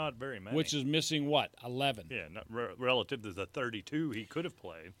 That's not very many. Which is missing, what, 11? Yeah, not relative to the 32 he could have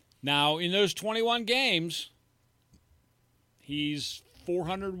played. Now, in those 21 games, he's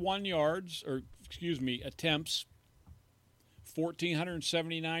 401 yards, attempts,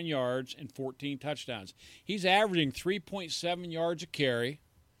 1,479 yards, and 14 touchdowns. He's averaging 3.7 yards a carry,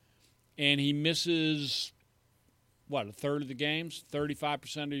 and he misses, a third of the games,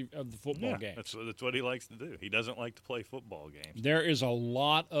 35% of the football games. That's what he likes to do. He doesn't like to play football games. There is a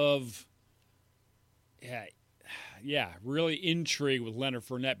lot of, really intrigue with Leonard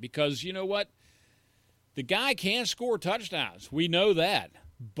Fournette because you know what? The guy can score touchdowns. We know that.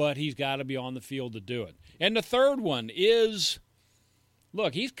 But he's got to be on the field to do it. And the third one is,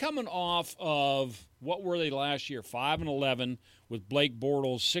 look, he's coming off of, what were they last year? 5-11 with Blake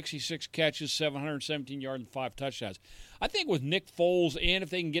Bortles, 66 catches, 717 yards, and 5 touchdowns. I think with Nick Foles, and if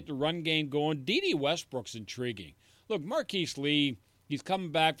they can get the run game going, D.D. Westbrook's intriguing. Look, Marquise Lee, he's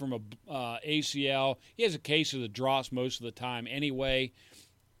coming back from a ACL. He has a case of the drops most of the time anyway.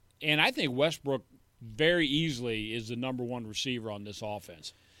 And I think Westbrook very easily is the number 1 receiver on this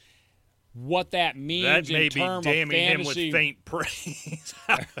offense. What that means in terms of fantasy. That may be damning him with faint praise.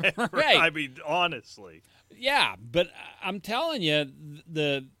 Right. I mean, honestly. Yeah, but I'm telling you,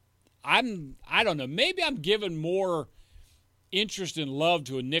 I don't know, maybe I'm giving more interest and love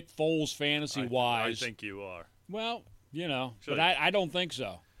to a Nick Foles fantasy-wise. I think you are. Well, but I don't think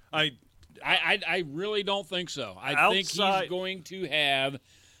so. I really don't think so. I think he's going to have –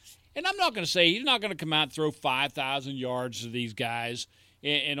 and I'm not going to say he's not going to come out and throw 5,000 yards to these guys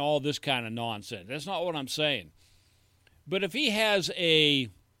and all this kind of nonsense. That's not what I'm saying. But if he has a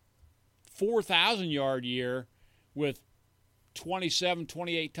 4,000-yard year with 27,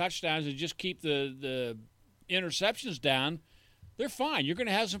 28 touchdowns and just keep the interceptions down, they're fine. You're going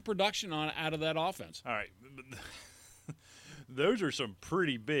to have some production out of that offense. All right. Those are some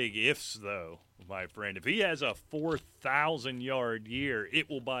pretty big ifs, though, my friend. If he has a 4,000-yard year, it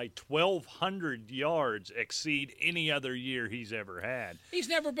will by 1,200 yards exceed any other year he's ever had. He's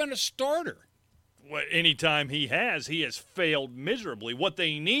never been a starter. Anytime he has failed miserably. What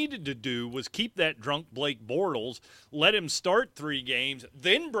they needed to do was keep that drunk Blake Bortles, let him start 3 games,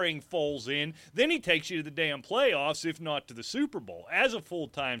 then bring Foles in, then he takes you to the damn playoffs, if not to the Super Bowl. As a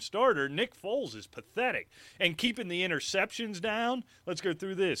full-time starter, Nick Foles is pathetic. And keeping the interceptions down, let's go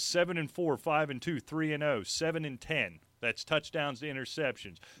through this. 7-4, 5-2, 3-0, 7-10. That's touchdowns to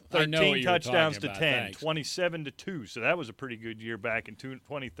interceptions. 13 touchdowns to 10, Thanks. 27-2. So that was a pretty good year back in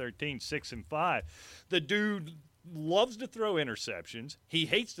 2013, 6-5. The dude loves to throw interceptions. He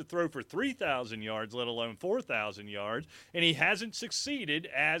hates to throw for 3,000 yards, let alone 4,000 yards, and he hasn't succeeded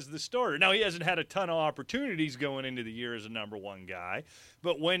as the starter. Now, he hasn't had a ton of opportunities going into the year as a number one guy,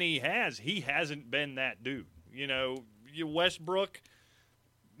 but when he hasn't been that dude. You know, Westbrook,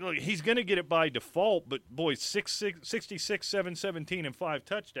 look, he's going to get it by default, but, boy, 66, 717, and 5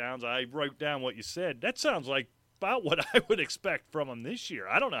 touchdowns. I wrote down what you said. That sounds like about what I would expect from him this year.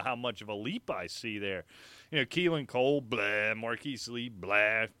 I don't know how much of a leap I see there. You know, Keelan Cole, blah, Marquise Lee,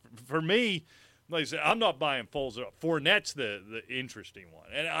 blah. For me, like I said, I'm not buying Foles at all. Fournette's the interesting one.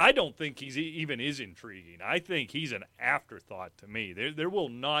 And I don't think he's even is intriguing. I think he's an afterthought to me. There will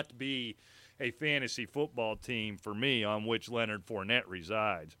not be a fantasy football team for me on which Leonard Fournette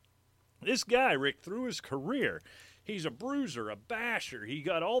resides. This guy, Rick, through his career, he's a bruiser, a basher. He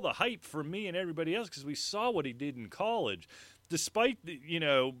got all the hype from me and everybody else because we saw what he did in college. Despite,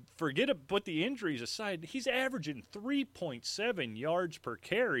 put the injuries aside, he's averaging 3.7 yards per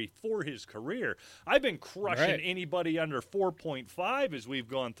carry for his career. I've been crushing anybody under 4.5 as we've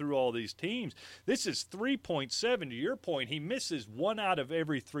gone through all these teams. This is 3.7. To your point, he misses 1 out of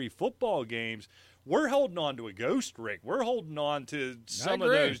every 3 football games. We're holding on to a ghost, Rick. We're holding on to some of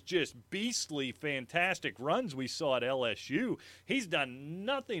those just beastly, fantastic runs we saw at LSU. He's done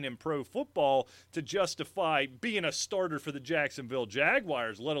nothing in pro football to justify being a starter for the Jacksonville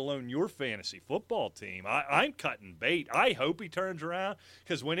Jaguars, let alone your fantasy football team. I'm cutting bait. I hope he turns around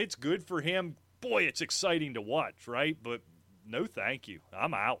because when it's good for him, boy, it's exciting to watch, right? But no thank you.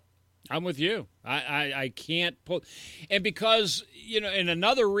 I'm out. I'm with you. I can't pull. And because, and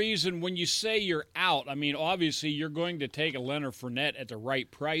another reason when you say you're out, I mean, obviously you're going to take a Leonard Fournette at the right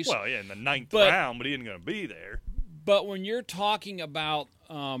price. Well, yeah, in the 9th round, but he isn't going to be there. But when you're talking about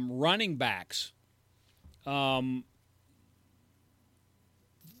running backs, there's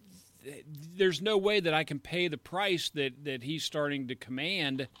no way that I can pay the price that he's starting to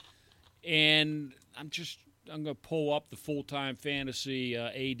command. And I'm going to pull up the full-time fantasy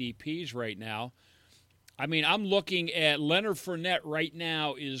ADPs right now. I mean, I'm looking at Leonard Fournette right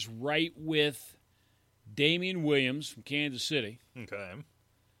now is right with Damian Williams from Kansas City. Okay.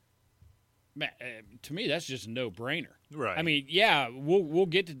 Man, to me, that's just a no-brainer. Right. I mean, yeah, we'll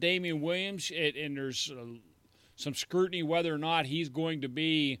get to Damian Williams, and there's some scrutiny whether or not he's going to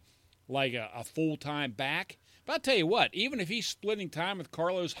be like a full-time back. But I'll tell you what, even if he's splitting time with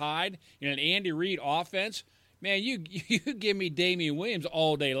Carlos Hyde in an Andy Reid offense, man, you give me Damian Williams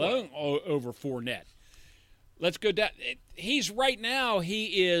all day long over Fournette. Let's go down. He's right now,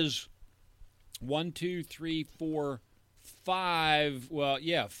 he is 1, 2, 3, 4, 5. Well,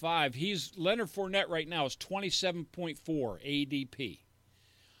 yeah, 5. Leonard Fournette right now is 27.4 ADP.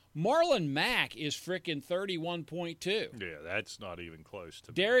 Marlon Mack is frickin' 31.2. Yeah, that's not even close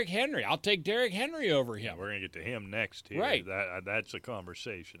to Derrick Henry. I'll take Derrick Henry over him. We're going to get to him next here. Right. That's a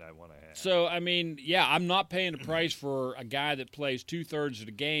conversation I want to have. So, I mean, yeah, I'm not paying the price for a guy that plays 2/3 of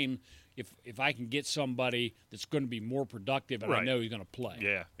the game if I can get somebody that's going to be more productive and I know he's going to play.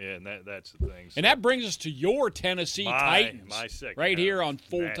 Yeah, and that's the thing. So, and that brings us to your Tennessee Titans. My second right here on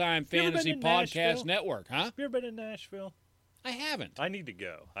Full-Time Fantasy Podcast Network. Huh? Have you ever been in Nashville? I haven't. I need to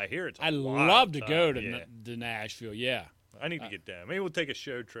go. I hear it's I'd love to go to Nashville, yeah. I need to get down. Maybe we'll take a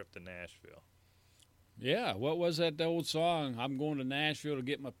show trip to Nashville. Yeah, what was that old song? I'm going to Nashville to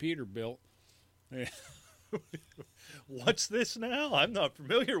get my Peterbilt. Yeah. What's this now? I'm not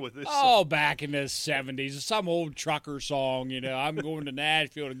familiar with this song. Back in the 70s. Some old trucker song, I'm going to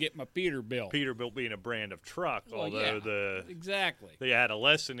Nashville to get my Peterbilt. Peterbilt being a brand of truck, exactly. The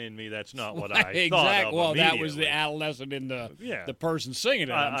adolescent in me, that's not what I exactly. thought of Well, that was the adolescent in the person singing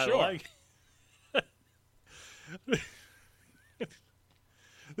it, I'm sure.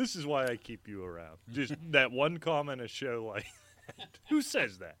 This is why I keep you around. Just that one comment a show like that. Who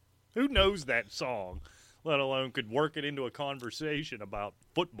says that? Who knows that song? Let alone could work it into a conversation about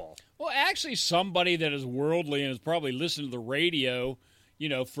football. Well, actually, somebody that is worldly and has probably listened to the radio,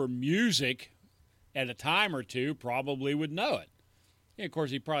 for music at a time or two probably would know it. And, of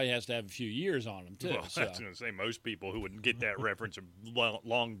course, he probably has to have a few years on him, too. Well, I was going to say most people who wouldn't get that reference have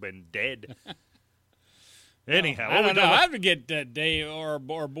long been dead. Anyhow, I don't know. I have to get Dave or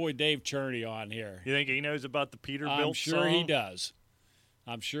our boy Dave Cherney on here. You think he knows about the Peterbilt I'm sure song? He does.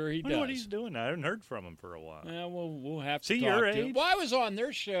 I'm sure he does. What he's doing. I haven't heard from him for a while. Yeah, we'll have to See talk your to age? him. Well, I was on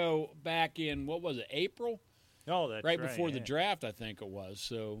their show back in, April? Oh, that's right. Before the draft, I think it was.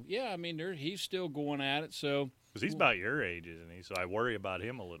 So, yeah, I mean, he's still going at it. So because he's about your age, isn't he? So I worry about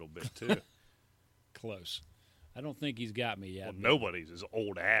him a little bit, too. Close. I don't think he's got me yet. Well, nobody's as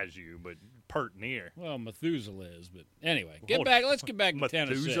old as you, but pert near. Well, Methuselah is. But anyway, let's get back to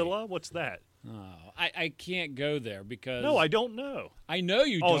Tennessee. Methuselah? What's that? Oh, I can't go there because No, I don't know. I know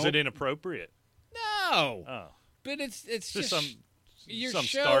you don't. Oh, is it inappropriate? No. Oh. But it's Just just you're some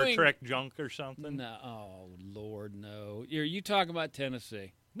showing, Star Trek junk or something? No, oh Lord, no. You talk about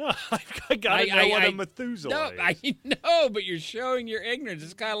Tennessee. No, I got to know what a Methuselah No, is. I know, but you're showing your ignorance.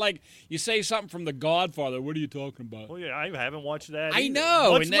 It's kind of like you say something from The Godfather. What are you talking about? Well, yeah, I haven't watched that I either.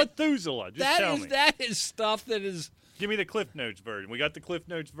 know, What's and that- Methuselah? Just tell me. That is stuff that is. Give me the Cliff Notes version. We got the Cliff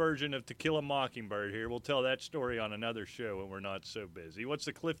Notes version of To Kill a Mockingbird here. We'll tell that story on another show when we're not so busy. What's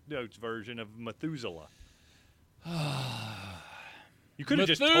the Cliff Notes version of Methuselah? You could have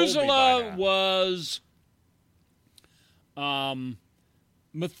just told me by Methuselah now.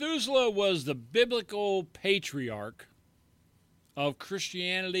 Methuselah was the biblical patriarch of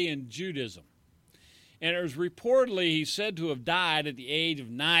Christianity and Judaism. And it was reportedly he's said to have died at the age of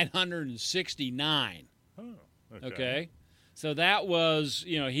 969. Oh, Okay? So that was,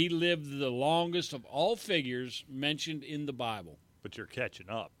 he lived the longest of all figures mentioned in the Bible. But you're catching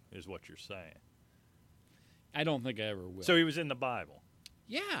up, is what you're saying. I don't think I ever will. So he was in the Bible.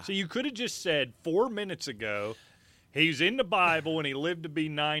 yeah. So you could have just said 4 minutes ago, he's in the Bible and he lived to be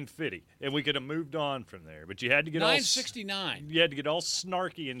 950, and we could have moved on from there. But you had to get 969. You had to get all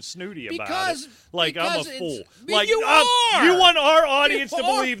snarky and snooty about Because- it. Like I'm a because fool. it's- Like you are! You want our audience You to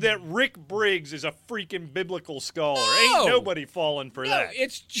are! believe that Rick Briggs is a freaking biblical scholar. No! Ain't nobody falling for No, that.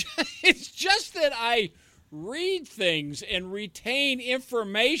 it's just that I read things and retain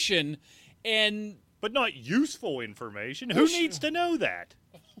information and But not useful information. Who needs to know that?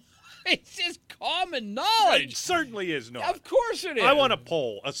 it's just common It knowledge. certainly is not. Of course it is. I want a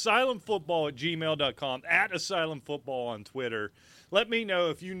poll. AsylumFootball@gmail.com, @AsylumFootball on Twitter. Let me know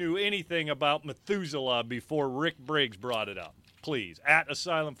if you knew anything about Methuselah before Rick Briggs brought it up. Please,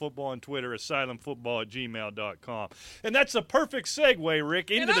 @AsylumFootball on Twitter, AsylumFootball@gmail.com. And that's a perfect segue,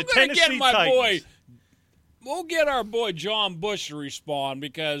 Rick, into and the I'm gonna Tennessee get my Titans. boy. We'll get our boy John Bush to respond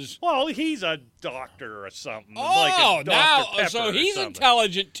because Well, he's a doctor or something. like oh a Dr. Pepper so or he's something.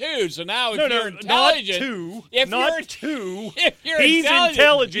 intelligent too. So now if No, you're not intelligent, two. if Not you're two. if you're He's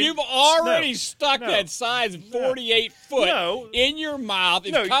intelligent. you've already No. stuck No. that size 48 foot No. in your mouth.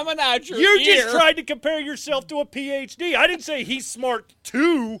 It's No. coming out your You ear. just tried to compare yourself to a PhD. I didn't say he's smart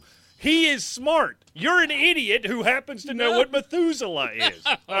too. He is smart. You're an idiot who happens to know No. what Methuselah is.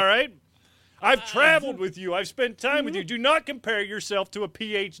 All right? I've traveled with you. I've spent time with you. Do not compare yourself to a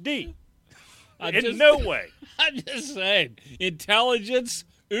PhD. In no way. I'm just saying, intelligence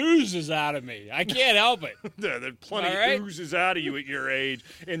oozes out of me. I can't help it. There's plenty All right. oozes out of you at your age.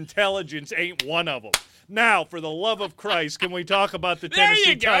 Intelligence ain't one of them. Now, for the love of Christ, can we talk about the There Tennessee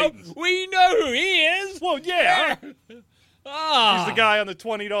you go. Titans? We know who he is. Well, yeah. Ah. He's the guy on the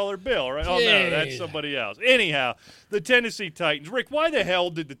 $20 bill, right? Oh, no, that's Jeez. somebody else. Anyhow, the Tennessee Titans. Rick, why the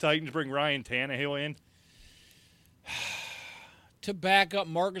hell did the Titans bring Ryan Tannehill in? To back up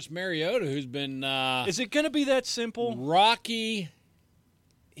Marcus Mariota, who's been Is it going to be that simple? rocky.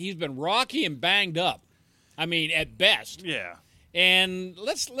 He's been rocky and banged up. I mean, at best. Yeah. And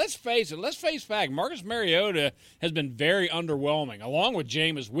let's face it. Let's face fact. Marcus Mariota has been very underwhelming, along with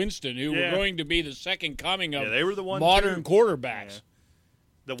Jameis Winston, who Yeah. were going to be the second coming of they were the 1-2. modern quarterbacks.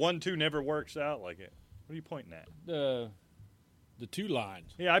 The 1-2 never works out like it. What are you pointing at? The two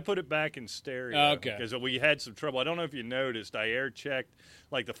lines. Yeah, I put it back in stereo. Okay. Because we had some trouble. I don't know if you noticed. I air checked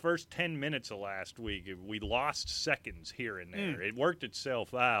like the first 10 minutes of last week. We lost seconds here and there. It worked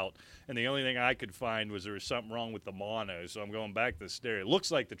itself out. And the only thing I could find was there was something wrong with the mono. So I'm going back to the stereo. It looks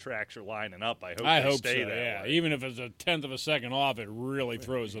like the tracks are lining up. I hope so. stay that Yeah. way. Even if it's a tenth of a second off, it really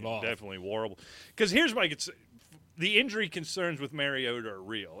throws it off. Definitely horrible. Because here's my the injury concerns with Mariota are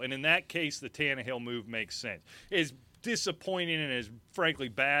real. And in that case, the Tannehill move makes sense. As disappointing and as frankly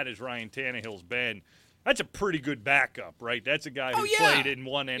bad as Ryan Tannehill's been, that's a pretty good backup, right? That's a guy who played in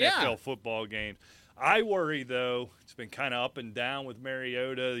one NFL football game. I worry, though, it's been kind of up and down with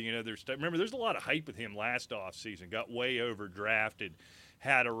Mariota. You know, there's a lot of hype with him last offseason. Got way overdrafted,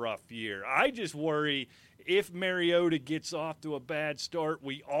 had a rough year. I just worry if Mariota gets off to a bad start,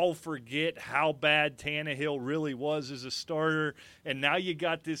 we all forget how bad Tannehill really was as a starter, and now you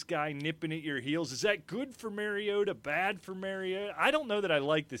got this guy nipping at your heels. Is that good for Mariota, bad for Mariota? I don't know that I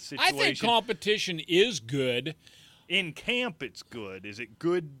like this situation. I think competition is good. In camp, it's good. Is it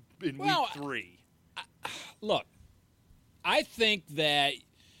good in week 3? Look, I think that,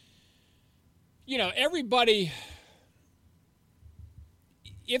 everybody,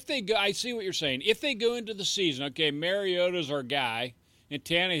 if they go, I see what you're saying. If they go into the season, okay, Mariota's our guy, and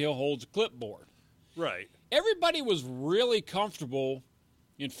Tannehill holds a clipboard. Right. Everybody was really comfortable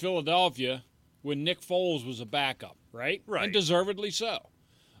in Philadelphia when Nick Foles was a backup, right? Right. And deservedly so.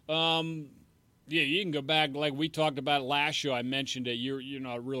 Yeah, you can go back like we talked about last show. I mentioned it. You're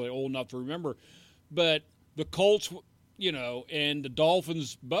not really old enough to remember, but the Colts, and the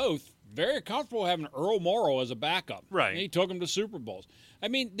Dolphins both very comfortable having Earl Morrow as a backup. Right. And he took them to Super Bowls. I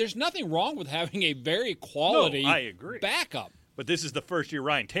mean, there's nothing wrong with having a very quality I agree. backup. But this is the first year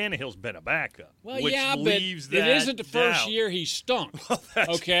Ryan Tannehill's been a backup. Well, which yeah, but leaves it that isn't the first doubt. year he stunk. That's,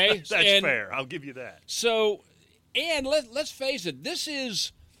 okay, that's And fair. I'll give you that. So, and let's face it, this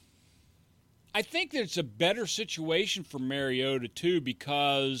is. I think that it's a better situation for Mariota too,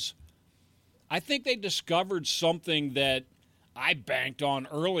 because I think they discovered something that I banked on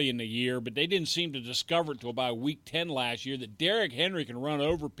early in the year, but they didn't seem to discover it until about week 10 last year, that Derrick Henry can run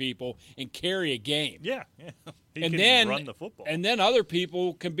over people and carry a game. Yeah. He and can then run the football. And then other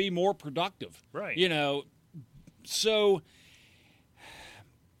people can be more productive. Right. So,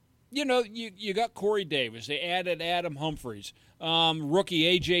 you got Corey Davis. They added Adam Humphries. Rookie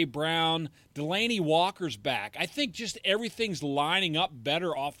A.J. Brown. Delaney Walker's back. I think just everything's lining up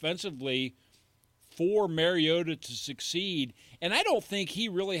better offensively for Mariota to succeed. And I don't think he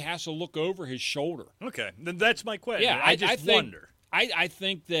really has to look over his shoulder. Okay. Then that's my question. Yeah, I just wonder. I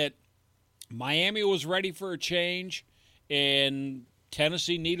think that Miami was ready for a change, and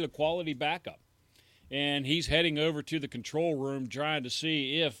Tennessee needed a quality backup. And he's heading over to the control room trying to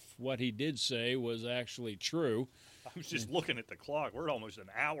see if what he did say was actually true. I was just looking at the clock. We're almost an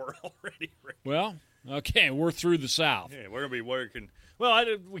hour already, Rick. Well, okay, we're through the South. Yeah, we're going to be working. Well,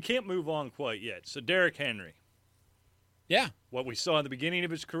 we can't move on quite yet. So Derrick Henry. Yeah. What we saw in the beginning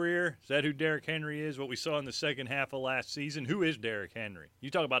of his career, is that who Derrick Henry is? What we saw in the second half of last season, who is Derrick Henry?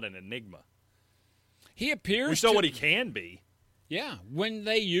 You talk about an enigma. He appears We saw what he can be. Yeah, when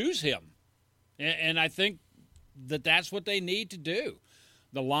they use him. And I think that that's what they need to do.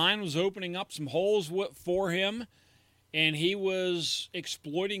 The line was opening up some holes for him, and he was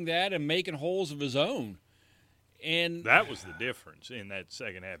exploiting that and making holes of his own. And that was the difference in that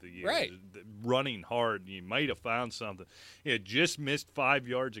second half of the year. Right. Running hard, you might have found something. He had just missed 5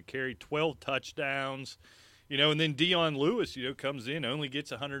 yards a carry, 12 touchdowns. And then Dion Lewis, comes in, only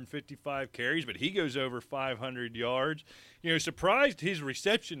gets 155 carries, but he goes over 500 yards. Surprised his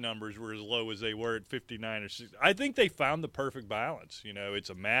reception numbers were as low as they were at 59 or 60. I think they found the perfect balance. It's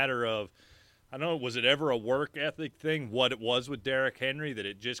a matter of, I don't know, was it ever a work ethic thing, what it was with Derrick Henry, that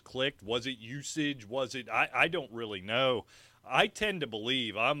it just clicked? Was it usage? Was it – I don't really know. I tend to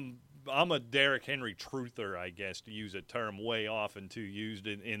believe I'm a Derrick Henry truther, I guess, to use a term way often too used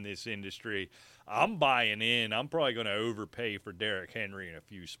in this industry. I'm buying in. I'm probably going to overpay for Derrick Henry in a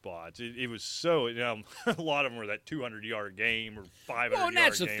few spots. It was so a lot of them were that 200-yard game or 500-yard game. Well, and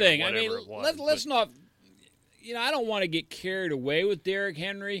that's the thing. I mean, it was. let's not – I don't want to get carried away with Derrick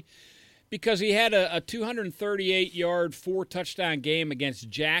Henry because he had a 238-yard, 4-touchdown game against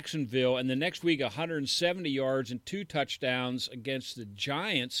Jacksonville, and the next week 170 yards and 2 touchdowns against the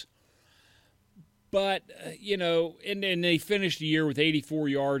Giants. But, and they finished the year with 84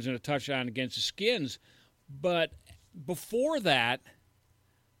 yards and a touchdown against the Skins. But before that,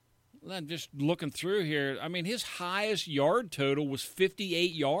 I'm just looking through here, I mean, his highest yard total was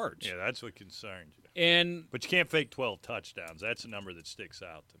 58 yards. Yeah, that's what concerns you. But you can't fake 12 touchdowns. That's a number that sticks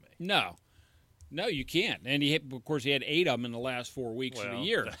out to me. No, you can't. And of course, he had 8 of them in the last 4 weeks of the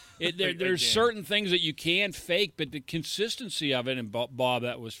year. There's Again. certain things that you can fake, but the consistency of it, and Bob,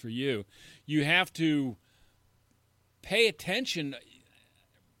 that was for you, you have to pay attention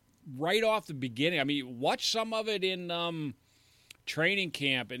right off the beginning. I mean, watch some of it in training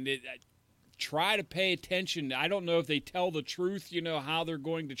camp and try to pay attention. I don't know if they tell the truth, how they're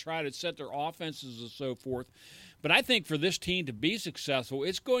going to try to set their offenses and so forth. But I think for this team to be successful,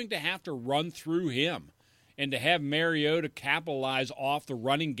 it's going to have to run through him and to have Mariota capitalize off the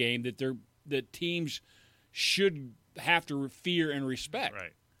running game that teams should have to fear and respect.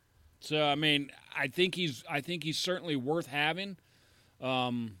 Right. So I mean, I think he's certainly worth having.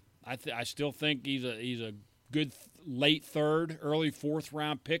 I still think he's a good late third, early fourth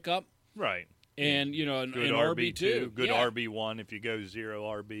round pickup. Right. And good an RB2, good yeah. RB1 if you go 0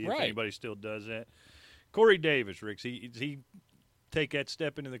 RB, Right. if anybody still does that. Corey Davis, Rick, he take that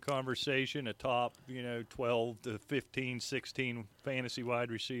step into the conversation, a top, 12 to 15, 16 fantasy wide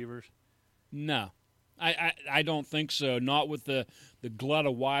receivers? No. I don't think so. Not with the glut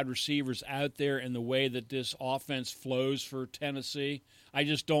of wide receivers out there and the way that this offense flows for Tennessee. I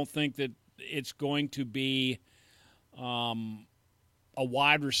just don't think that it's going to be a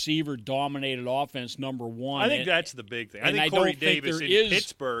wide receiver dominated offense, number one. I think that's the big thing. I think Corey Davis in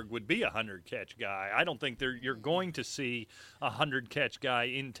Pittsburgh would be a 100-catch guy. I don't think you're going to see a 100-catch guy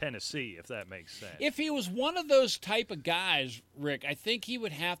in Tennessee, if that makes sense. If he was one of those type of guys, Rick, I think he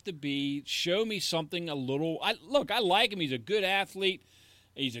would have to show me something a little. I like him. He's a good athlete.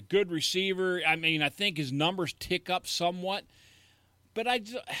 He's a good receiver. I mean, I think his numbers tick up somewhat. But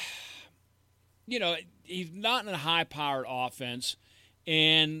he's not in a high-powered offense.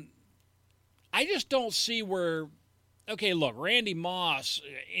 And I just don't see where, okay, look, Randy Moss,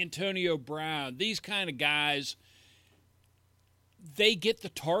 Antonio Brown, these kind of guys, they get the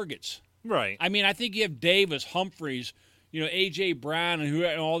targets. Right. I mean, I think you have Davis, Humphreys, A.J. Brown,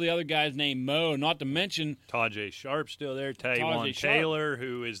 and all the other guys named Mo, not to mention Tajay Sharp's still there, Taywan Taylor,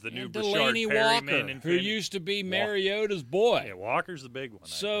 who is the new Delaney Brashard Walker, Perryman. who used to be Mariota's boy. Yeah, Walker's the big one.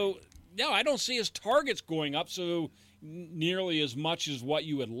 So, no, I don't see his targets going up so nearly as much as what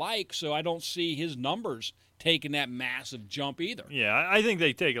you would like, so I don't see his numbers taking that massive jump either. Yeah, I think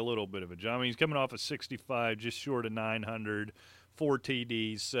they take a little bit of a jump. I mean, he's coming off of 65, just short of 900, 4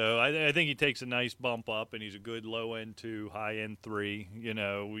 TDs. So I think he takes a nice bump up, and he's a good low-end 2, high-end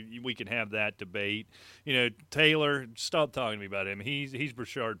 3. We can have that debate. Taylor, stop talking to me about him. He's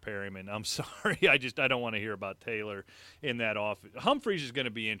Brashard Perryman. I'm sorry. I don't want to hear about Taylor in that offense. Humphreys is going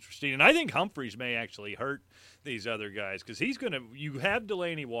to be interesting, and I think Humphreys may actually hurt these other guys because you have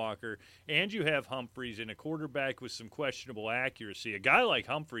Delaney Walker and you have Humphreys and a quarterback with some questionable accuracy. A guy like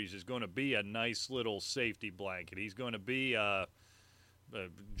Humphreys is going to be a nice little safety blanket. He's going to be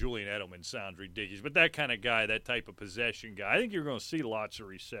Julian Edelman sounds ridiculous, but that kind of guy, that type of possession guy, I think you're going to see lots of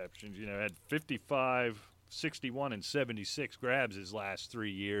receptions. Had 55, 61, and 76 grabs his last 3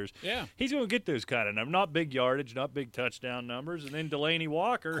 years. Yeah. He's going to get those kind of numbers. Not big yardage, not big touchdown numbers. And then Delaney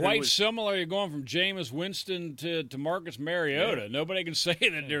Walker. Quite similar. You're going from Jameis Winston to Marcus Mariota. Yeah. Nobody can say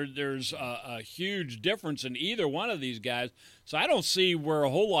that there's a huge difference in either one of these guys. So I don't see where a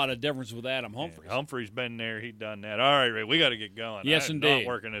whole lot of difference with Adam Humphreys. Yeah, Humphreys been there. He's done that. All right, Ray, we got to get going. Yes, I'm indeed. Not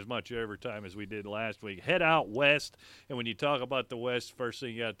working as much overtime as we did last week. Head out west, and when you talk about the West, first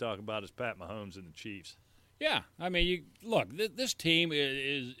thing you got to talk about is Pat Mahomes and the Chiefs. Yeah, I mean, this team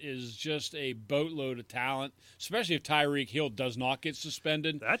is just a boatload of talent, especially if Tyreek Hill does not get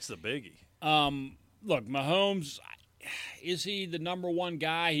suspended. That's the biggie. Look, Mahomes, is he the number one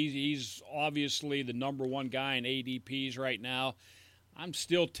guy? He's obviously the number one guy in ADPs right now. I'm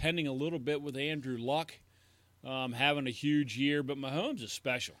still tending a little bit with Andrew Luck having a huge year, but Mahomes is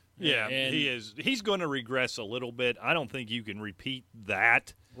special. Yeah, he is. He's going to regress a little bit. I don't think you can repeat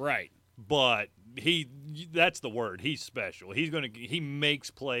that. Right. But that's the word. He's special. He makes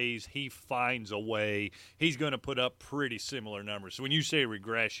plays. He finds a way. He's going to put up pretty similar numbers. So when you say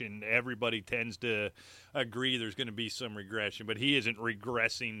regression, everybody tends to agree there's going to be some regression, but he isn't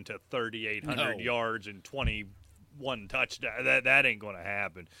regressing to 3,800 yards and 21 touchdowns. That ain't going to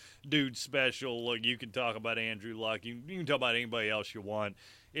happen. Dude's special. Look, you can talk about Andrew Luck. You can talk about anybody else you want.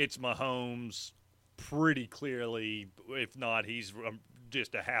 It's Mahomes pretty clearly. If not, he's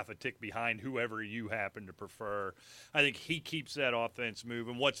just a half a tick behind whoever you happen to prefer. I think he keeps that offense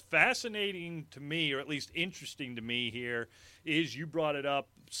moving. What's fascinating to me, or at least interesting to me here, is you brought it up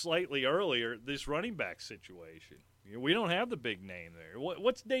slightly earlier, this running back situation. We don't have the big name there.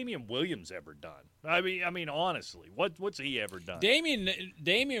 What's Damian Williams ever done? I mean, honestly, what's he ever done?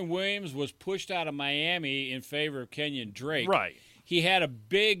 Damian Williams was pushed out of Miami in favor of Kenyon Drake. Right. He had a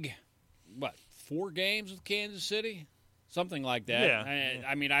big, 4 games with Kansas City? Something like that. Yeah.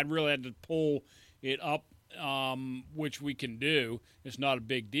 I mean, I'd really had to pull it up, which we can do. It's not a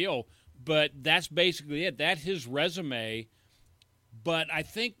big deal. But that's basically it. That's his resume. But I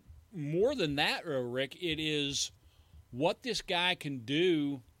think more than that, Rick, it is what this guy can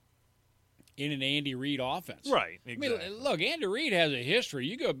do in an Andy Reid offense. Right, exactly. I mean, look, Andy Reid has a history.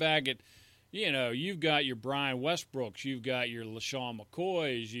 You go back at, you've got your Brian Westbrooks, you've got your LaShawn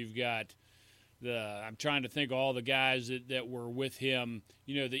McCoys, you've got I'm trying to think of all the guys that were with him,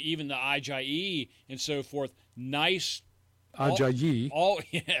 even the Ajayi and so forth. Nice. Ajayi.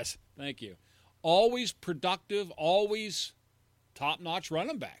 Yes, thank you. Always productive, always top-notch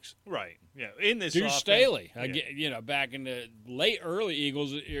running backs. Right, yeah. In this Deuce offense, Staley, yeah. back in the early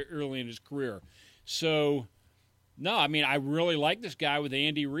Eagles, early in his career. So, no, I mean, I really like this guy with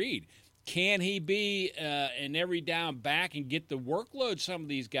Andy Reid. Can he be an every down back and get the workload some of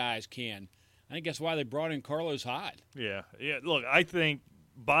these guys can? I think that's why they brought in Carlos Hyde. Yeah. Look, I think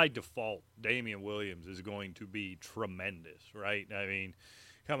by default, Damian Williams is going to be tremendous, right? I mean,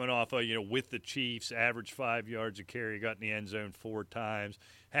 coming off of, with the Chiefs, averaged 5 yards a carry, got in the end zone 4 times,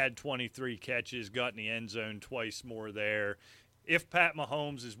 had 23 catches, got in the end zone twice more there. if Pat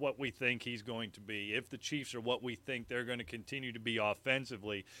Mahomes is what we think he's going to be, if the Chiefs are what we think they're going to continue to be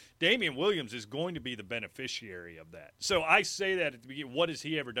offensively, Damian Williams is going to be the beneficiary of that. So I say that at the beginning, what has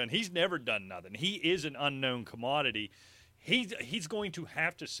he ever done? He's never done nothing. He is an unknown commodity. He's going to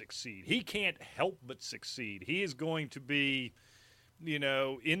have to succeed. He can't help but succeed. He is going to be,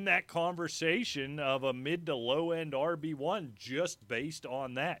 in that conversation of a mid to low end RB1 just based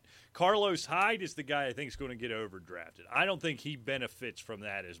on that. Carlos Hyde is the guy I think is going to get overdrafted. I don't think he benefits from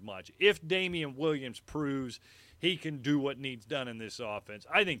that as much. If Damian Williams proves he can do what needs done in this offense,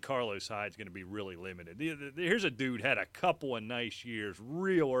 I think Carlos Hyde's going to be really limited. Here's a dude had a couple of nice years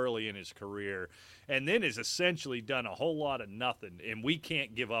real early in his career and then has essentially done a whole lot of nothing, and we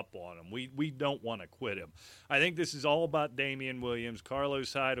can't give up on him. We don't want to quit him. I think this is all about Damian Williams.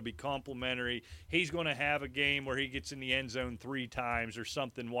 Carlos Hyde will be complimentary. He's going to have a game where he gets in the end zone 3 times or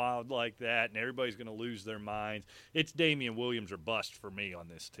something wild like that, and everybody's going to lose their minds. It's Damian Williams or bust for me on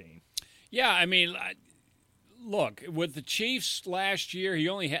this team. Yeah, I mean, look, with the Chiefs last year, he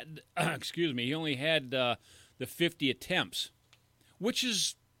only had the 50 attempts, which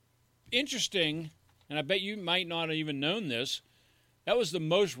is interesting, and I bet you might not have even known this. That was the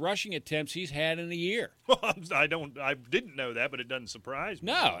most rushing attempts he's had in a year. I didn't know that, but it doesn't surprise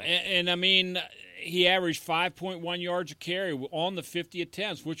me. No, and I mean, he averaged 5.1 yards a carry on the 50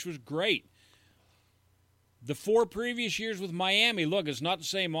 attempts, which was great. The 4 previous years with Miami, look, it's not the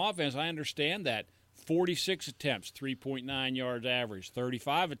same offense. I understand that. 46 attempts, 3.9 yards average.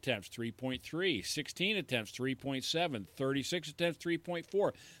 35 attempts, 3.3. 16 attempts, 3.7. 36 attempts,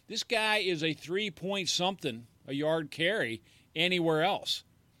 3.4. This guy is a 3-point-something a yard carry anywhere else.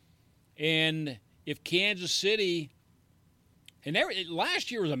 And if Kansas City – and last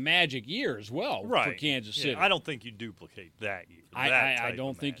year was a magic year as well for Kansas City. I don't think you duplicate that year. I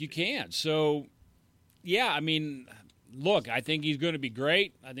don't think you can. So, yeah, I mean, look, I think he's going to be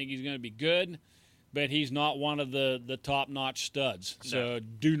great. I think he's going to be good. But he's not one of the top-notch studs, so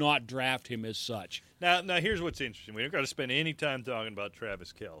do not draft him as such. Now, here's what's interesting. We don't got to spend any time talking about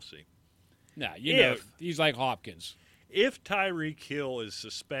Travis Kelce. No, know, he's like Hopkins. If Tyreek Hill is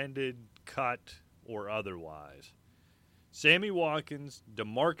suspended, cut, or otherwise, Sammy Watkins,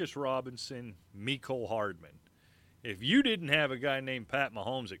 Demarcus Robinson, Mecole Hardman, if you didn't have a guy named Pat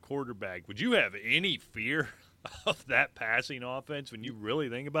Mahomes at quarterback, would you have any fear of that passing offense when you really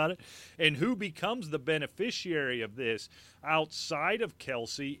think about it? And who becomes the beneficiary of this outside of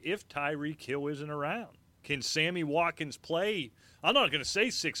Kelce if Tyreek Hill isn't around? Can Sammy Watkins play? I'm not going to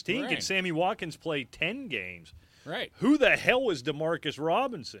say 16. Right. Can Sammy Watkins play 10 games? Right. Who the hell is Demarcus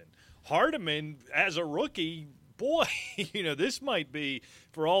Robinson? Hardman, as a rookie, boy, this might be,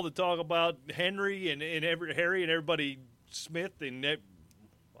 for all the talk about Henry and Harry and everybody, Smith and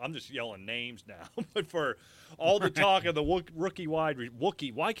I'm just yelling names now, but for all the talk of the rookie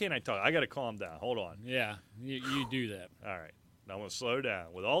Wookie, why can't I talk? I got to calm down. Hold on. Yeah, you do that. All right. Now I'm going to slow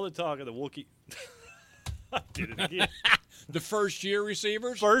down. With all the talk of the Wookie, I did it again. The first-year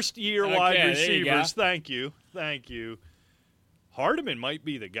receivers? First-year wide receivers. Thank you. Hardman might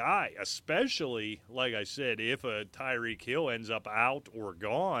be the guy, especially, like I said, if a Tyreek Hill ends up out or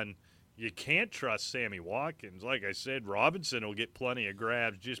gone. You can't trust Sammy Watkins. Like I said, Robinson will get plenty of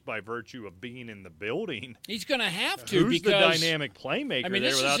grabs just by virtue of being in the building. He's going to have to. Who's because the dynamic playmaker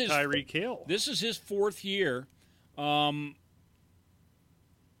there without Tyreek Hill? This is his 4th year,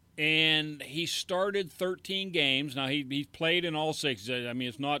 and he started 13 games. Now, he played in all 6. I mean,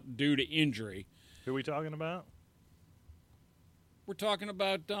 it's not due to injury. Who are we talking about? We're talking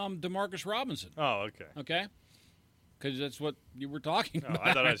about Demarcus Robinson. Oh, okay. Okay? Because that's what you were talking about.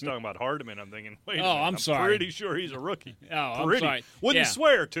 I thought I was talking about Hardman. I'm thinking, wait a minute. I'm sorry. I'm pretty sure he's a rookie. I'm sorry. Wouldn't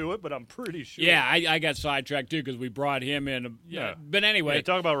swear to it, but I'm pretty sure. Yeah, I got sidetracked, too, because we brought him in. Yeah. But anyway. Yeah,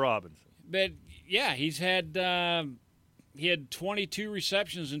 talk about Robinson. But, yeah, he had 22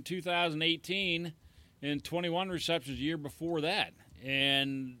 receptions in 2018 and 21 receptions the year before that.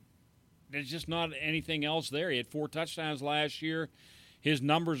 And there's just not anything else there. He had 4 touchdowns last year. His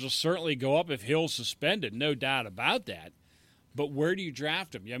numbers will certainly go up if Hill's suspended, no doubt about that. But where do you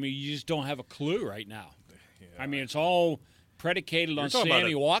draft him? I mean, you just don't have a clue right now. Yeah. I mean, it's all predicated on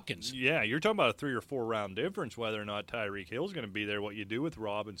Sammy Watkins. Yeah, you're talking about a 3 or 4 round difference whether or not Tyreek Hill's going to be there, what you do with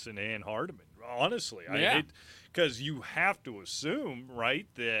Robinson and Hardman. Honestly, because you have to assume, right,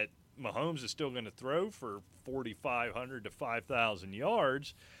 that Mahomes is still going to throw for 4,500 to 5,000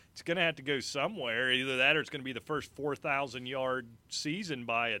 yards. It's going to have to go somewhere. Either that or it's going to be the first 4,000-yard season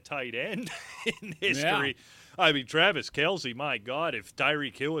by a tight end in history. I mean, Travis Kelce, my God, if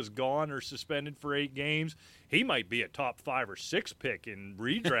Tyreek Hill is gone or suspended for 8 games, he might be a top 5 or 6 pick in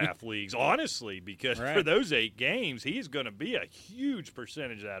redraft leagues, honestly, because for those 8 games, he's going to be a huge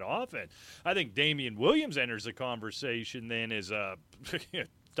percentage of that offense. I think Damian Williams enters the conversation then as a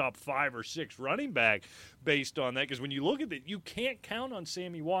top 5 or 6 running back based on that, because when you look at it, you can't count on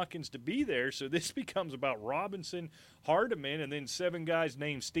Sammy Watkins to be there, so this becomes about Robinson, Hardeman, and then 7 guys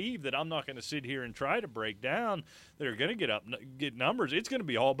named Steve that I'm not going to sit here and try to break down that are going to get numbers. It's going to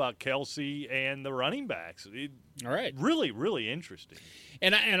be all about Kelce and the running backs. All right. Really, really interesting.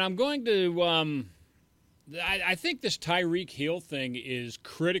 And I'm going to I think this Tyreek Hill thing is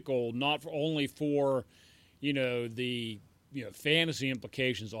critical, not only for, the fantasy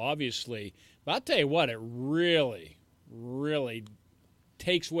implications, obviously. But I'll tell you what, it really, really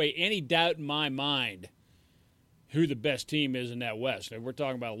takes away any doubt in my mind who the best team is in that West. And we're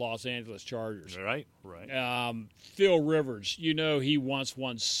talking about Los Angeles Chargers. Right. Phil Rivers, he once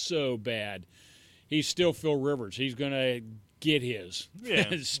won so bad. He's still Phil Rivers. He's going to get his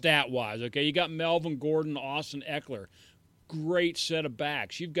stat-wise. Okay, you got Melvin Gordon, Austin Eckler. Great set of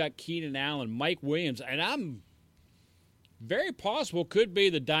backs. You've got Keenan Allen, Mike Williams, and I'm very possible could be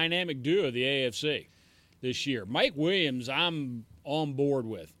the dynamic duo of the AFC this year. Mike Williams, I'm on board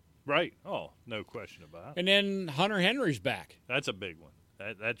with. Right. Oh, no question about it. And then Hunter Henry's back. That's a big one.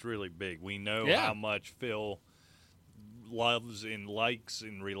 That's really big. We know how much Phil loves and likes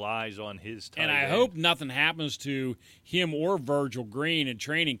and relies on his tight And I end. hope nothing happens to him or Virgil Green in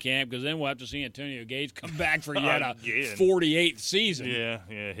training camp, because then we'll have to see Antonio Gates come back for yet a 48th season. Yeah,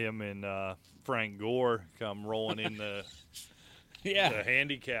 him and Frank Gore come rolling in the the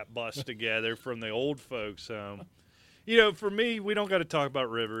handicap bus together from the old folks home. For me, we don't got to talk about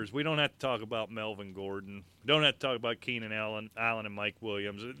Rivers. We don't have to talk about Melvin Gordon. Don't have to talk about Keenan Allen and Mike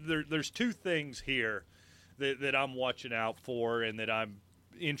Williams. There's 2 things here that I'm watching out for and that I'm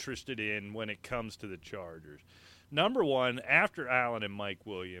interested in when it comes to the Chargers. Number one, after Allen and Mike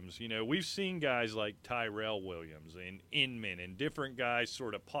Williams, we've seen guys like Tyrell Williams and Inman and different guys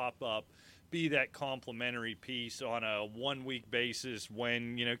sort of pop up, be that complementary piece on a 1-week basis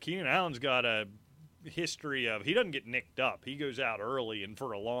when, Keenan Allen's got a history of he doesn't get nicked up. He goes out early and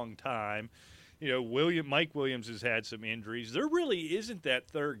for a long time. Mike Williams has had some injuries. There really isn't that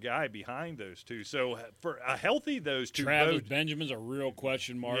third guy behind those two. So for a healthy those two, Travis Benjamin's a real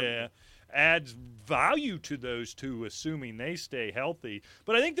question mark. Yeah, adds value to those two, assuming they stay healthy.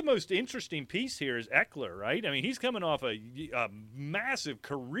 But I think the most interesting piece here is Eckler, right? I mean, he's coming off a massive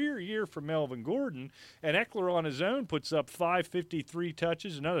career year for Melvin Gordon, and Eckler on his own puts up 553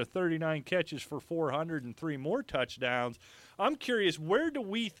 touches, another 39 catches for 403 more touchdowns. I'm curious, where do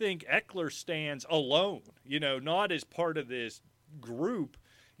we think Eckler stands alone, not as part of this group?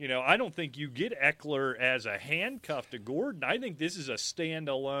 I don't think you get Eckler as a handcuff to Gordon. I think this is a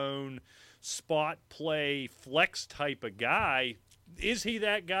standalone spot play flex type of guy. Is he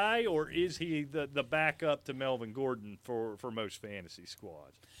that guy, or is he the backup to Melvin Gordon for most fantasy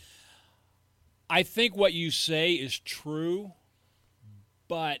squads? I think what you say is true,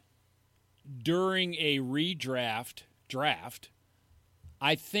 but during a draft,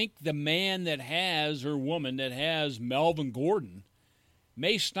 I think the man that has, or woman that has Melvin Gordon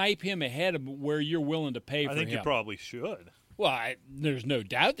may snipe him ahead of where you're willing to pay for him. I think you probably should. Well, there's no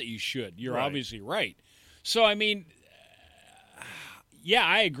doubt that you should. You're obviously right. So, I mean,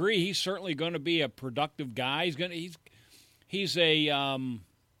 I agree. He's certainly going to be a productive guy. He's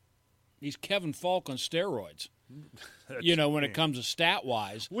Kevin Falk on steroids. When it comes to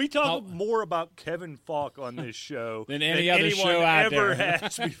stat-wise. We talk more about Kevin Falk on this show than any other show out ever there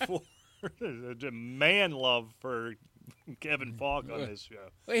has before. There's a man love for Kevin Falk on this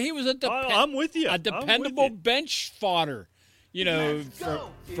show. He was I'm with you. A dependable bench fodder,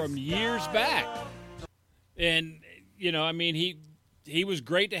 from years back. And, he was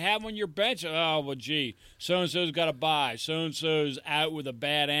great to have on your bench. Oh, well, gee, so-and-so's got a bye. So-and-so's out with a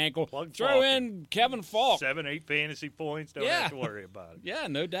bad ankle. Throw in Kevin Falk. 7-8 fantasy points. Don't have to worry about it. Yeah,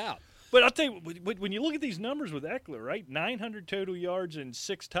 no doubt. But I'll tell you, when you look at these numbers with Eckler, right, 900 total yards and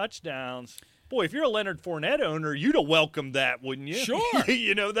 6 touchdowns. Boy, if you're a Leonard Fournette owner, you'd have welcomed that, wouldn't you? Sure.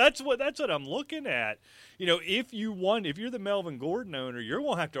 That's what I'm looking at. If you're the Melvin Gordon owner, you're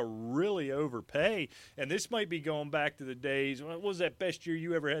going to have to really overpay. And this might be going back to the days, what was that best year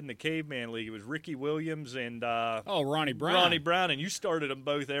you ever had in the Caveman League? It was Ricky Williams and Ronnie Brown. Ronnie Brown, and you started them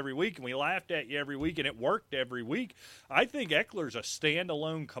both every week, and we laughed at you every week, and it worked every week. I think Eckler's a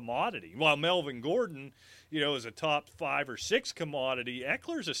standalone commodity. While Melvin Gordon, is a top 5 or 6 commodity,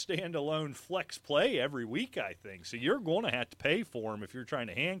 Eckler's a standalone flex play every week, I think. So you're going to have to pay for him if you're trying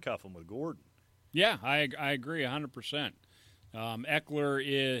to handcuff him with Gordon. Yeah, I agree 100%.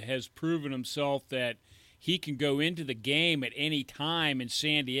 Eckler has proven himself that he can go into the game at any time, and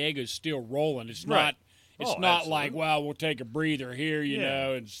San Diego's still rolling. It's Right. not like, well, we'll take a breather here, you Yeah.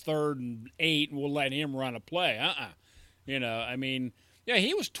 know, it's 3rd and 8, and we'll let him run a play. You know, I mean, yeah,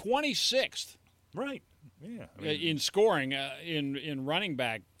 he was 26th Right. Yeah. I mean, in scoring in running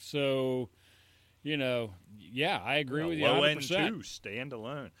back. So, you know, yeah, I agree with you 100%. Low end too, stand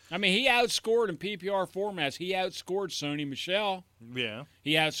alone. I mean, he outscored in PPR formats. He outscored Sony Michel. Yeah.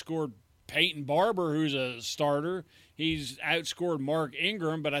 He outscored Peyton Barber, who's a starter. He's outscored Mark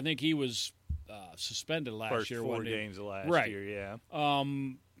Ingram, but I think he was suspended last First year. 4 games of last Right. year, yeah.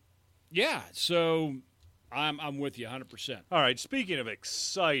 Yeah, so I'm with you 100%. All right, speaking of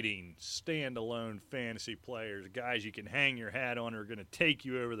exciting standalone fantasy players, guys you can hang your hat on are going to take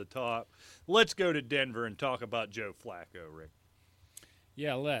you over the top, let's go to Denver and talk about Joe Flacco, Rick.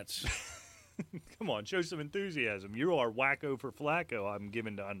 Yeah, let's. Come on, show some enthusiasm. You are wacko for Flacco, I'm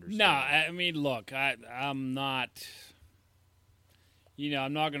given to understand. No, I mean, look, I'm not – you know,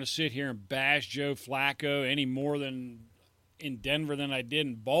 I'm not going to sit here and bash Joe Flacco any more than in Denver than I did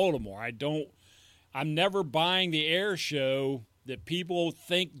in Baltimore. I'm never buying the air show that people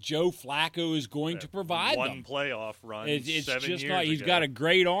think Joe Flacco is going to provide them. One playoff run It's 7 just years not – he's ago. got a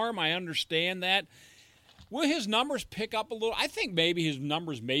great arm. I understand that. Will his numbers pick up a little? I think maybe his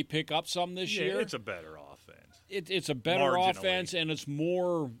numbers may pick up some this year. It's a better offense. It's a better Marginally. offense, and it's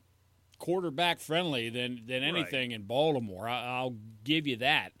more quarterback friendly than anything in Baltimore. I'll give you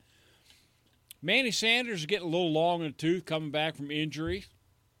that. Manny Sanders is getting a little long in the tooth coming back from injury.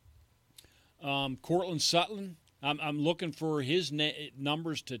 Cortland Sutton, I'm looking for his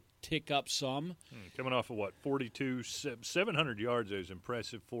numbers to tick up some. Coming off of, 42, 700 yards, those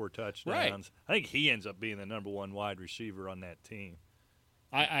impressive 4 touchdowns. Right. I think he ends up being the number 1 wide receiver on that team.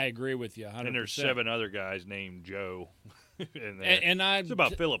 I agree with you 100%. And there's 7 other guys named Joe. It's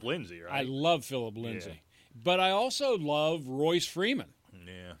about Philip Lindsay, right? I love Philip Lindsay. But I also love Royce Freeman.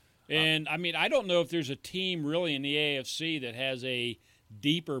 Yeah. And, I mean, I don't know if there's a team really in the AFC that has a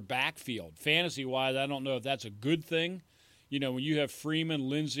deeper backfield. Fantasy-wise, I don't know if that's a good thing. You know, when you have Freeman,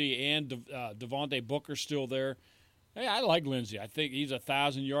 Lindsey, and Devontae Booker still there. Hey, I like Lindsey. I think he's a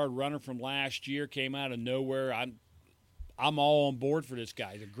 1,000-yard runner from last year, came out of nowhere. I'm all on board for this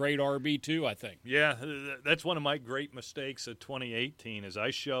guy. He's a great RB, too, I think. Yeah, that's one of my great mistakes of 2018 is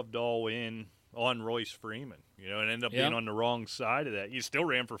I shoved all in on Royce Freeman, you know, and ended up being on the wrong side of that. He still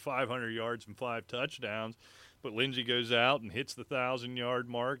ran for 500 yards and 5 touchdowns, but Lindsey goes out and hits the 1,000-yard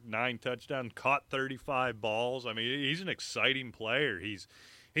mark, 9 touchdowns, caught 35 balls. I mean, he's an exciting player. He's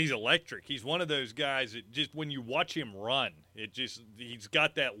electric. He's one of those guys that just when you watch him run, he's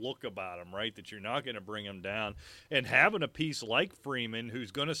got that look about him, right, that you're not going to bring him down. And having a piece like Freeman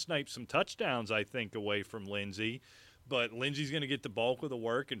who's going to snipe some touchdowns, I think, away from Lindsey, but Lindsey's going to get the bulk of the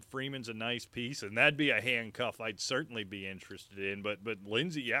work, and Freeman's a nice piece, and that'd be a handcuff I'd certainly be interested in. But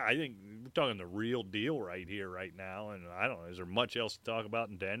Lindsey, yeah, I think we're talking the real deal right here, right now. And I don't know, is there much else to talk about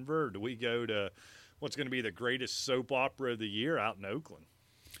in Denver, or do we go to what's going to be the greatest soap opera of the year out in Oakland?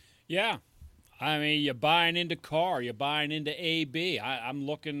 Yeah. I mean, you're buying into Carr. You're buying into AB. I'm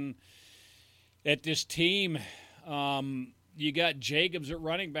looking at this team. You got Jacobs at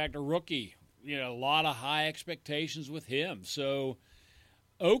running back, the rookie. You know, a lot of high expectations with him. So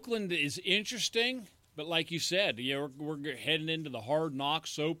Oakland is interesting, but like you said, you know, we're heading into the Hard Knock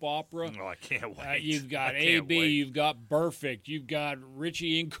soap opera. Oh, I can't wait. You've got AB, you've got Burfict, you've got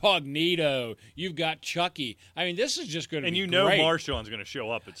Richie Incognito, you've got Chucky. I mean, this is just going to be great. And you know Marshawn's going to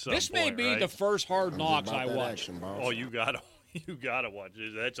show up at some point, This may be right? the first Hard Knocks I watch. Oh, you got to watch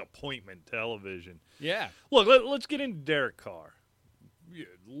it. That's appointment television. Yeah. Look, let's get into Derek Carr.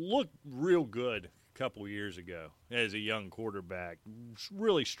 Looked real good a couple years ago as a young quarterback.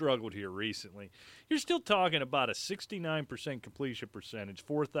 Really struggled here recently. You're still talking about a 69% completion percentage,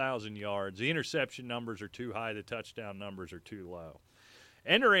 4,000 yards. The interception numbers are too high. The touchdown numbers are too low.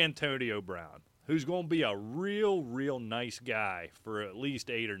 Enter Antonio Brown, who's going to be a real nice guy for at least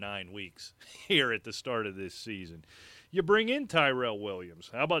 8 or 9 weeks here at the start of this season. You bring in Tyrell Williams.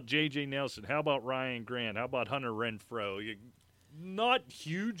 How about J.J. Nelson? How about Ryan Grant? How about Hunter Renfrow? Not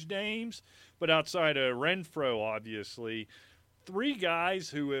huge names, but outside of Renfrow, obviously, 3 guys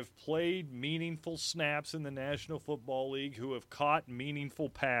who have played meaningful snaps in the National Football League, who have caught meaningful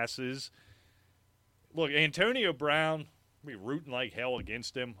passes. Look, Antonio Brown, I'll be rooting like hell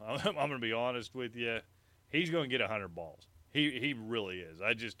against him. I'm going to be honest with you. He's going to get 100 balls. He really is.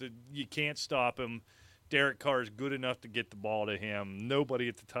 You can't stop him. Derek Carr is good enough to get the ball to him. Nobody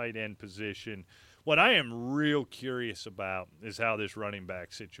at the tight end position. What I am real curious about is how this running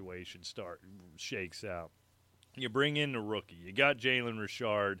back situation shakes out. You bring in the rookie. You got Jalen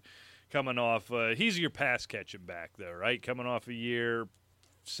Richard coming off. He's your pass-catching back, though, right? Coming off a year,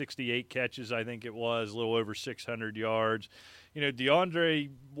 68 catches, I think it was, a little over 600 yards. DeAndre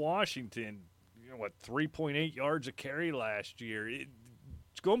Washington, 3.8 yards a carry last year.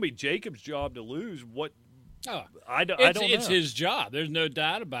 It's going to be Jacobs' job to lose. I don't know. It's his job. There's no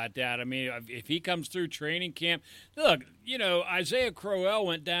doubt about that. I mean, if he comes through training camp, look, Isaiah Crowell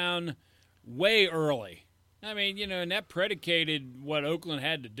went down way early. I mean, and that predicated what Oakland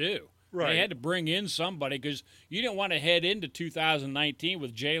had to do. Right. They had to bring in somebody because you didn't want to head into 2019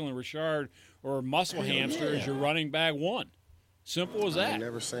 with Jalen Richard or Muscle Hamster as your running back one. Simple as I that. ain't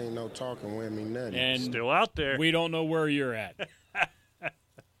never seen no talking win me nothing. And still out there. We don't know where you're at.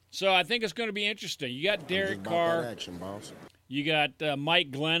 So I think it's going to be interesting. You got Derek Carr. That action, boss. You got Mike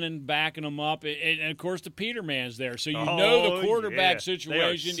Glennon backing him up. And, of course, the Peterman's there. So you know the quarterback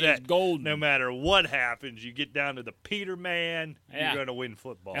situation is golden. No matter what happens, you get down to the Peterman, you're going to win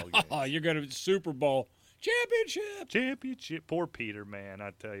football games. Oh, you're going to Super Bowl championship. Poor Peterman.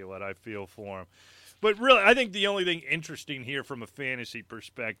 I tell you what, I feel for him. But really, I think the only thing interesting here from a fantasy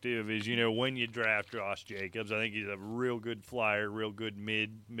perspective is, when you draft Josh Jacobs, I think he's a real good flyer, real good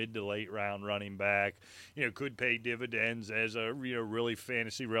mid to late round running back. Could pay dividends as a really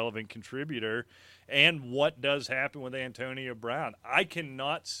fantasy relevant contributor. And what does happen with Antonio Brown? I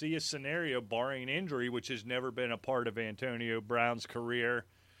cannot see a scenario, barring injury, which has never been a part of Antonio Brown's career,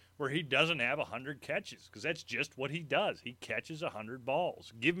 where he doesn't have 100 catches, because that's just what he does. He catches 100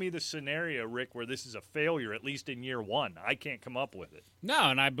 balls. Give me the scenario, Rick, where this is a failure, at least in year one. I can't come up with it.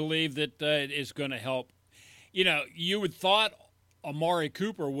 No, and I believe that it is going to help. You would thought Amari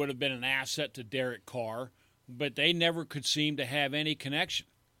Cooper would have been an asset to Derek Carr, but they never could seem to have any connection.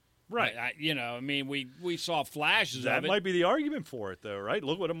 Right. We saw flashes of it. That might be the argument for it, though, right?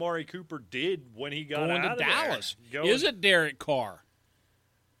 Look what Amari Cooper did when he got going out to of Dallas. There. Is it Derek Carr?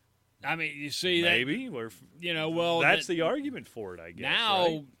 I mean, you see that. Maybe. That's the argument for it, I guess.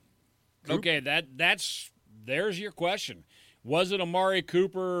 Now, right? Okay, there's your question. Was it Amari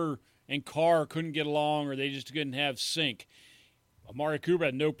Cooper and Carr couldn't get along, or they just couldn't have sync? Amari Cooper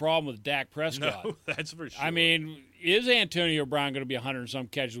had no problem with Dak Prescott. No, that's for sure. I mean, is Antonio Brown going to be 100 and some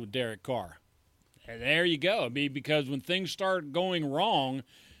catches with Derek Carr? And there you go. Because when things start going wrong,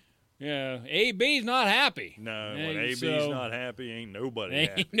 AB's not happy. No, when AB's not happy, ain't nobody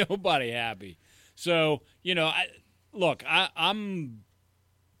happy. Ain't nobody happy. So, I'm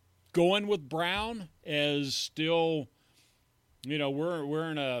going with Brown as still,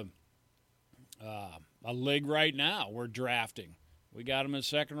 we're in a league right now. We're drafting. We got him in the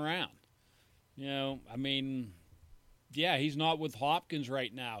second round. He's not with Hopkins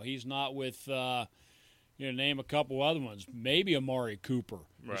right now. He's not with name a couple other ones, maybe Amari Cooper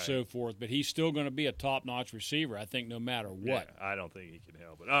and so forth, but he's still going to be a top-notch receiver, I think, no matter what. Yeah, I don't think he can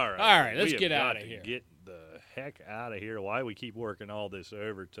help it. All right, let's get out of here. Get the heck out of here. Why we keep working all this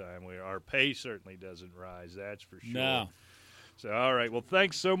overtime? Our pay certainly doesn't rise, that's for sure. No. So, all right. Well,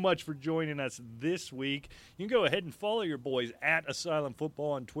 thanks so much for joining us this week. You can go ahead and follow your boys at Asylum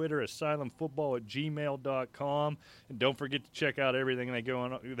Football on Twitter, asylumfootball@gmail.com. And don't forget to check out everything they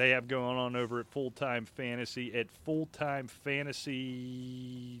have going on over at Full Time Fantasy at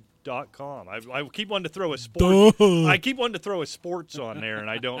fulltimefantasy.com. I keep wanting to throw a sport. I keep wanting to throw a sports on there, and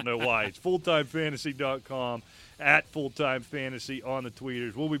I don't know why. It's fulltimefantasy.com. At Full-Time Fantasy on the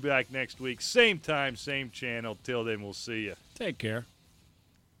tweeters. We'll be back next week. Same time, same channel. Till then, we'll see you. Take care.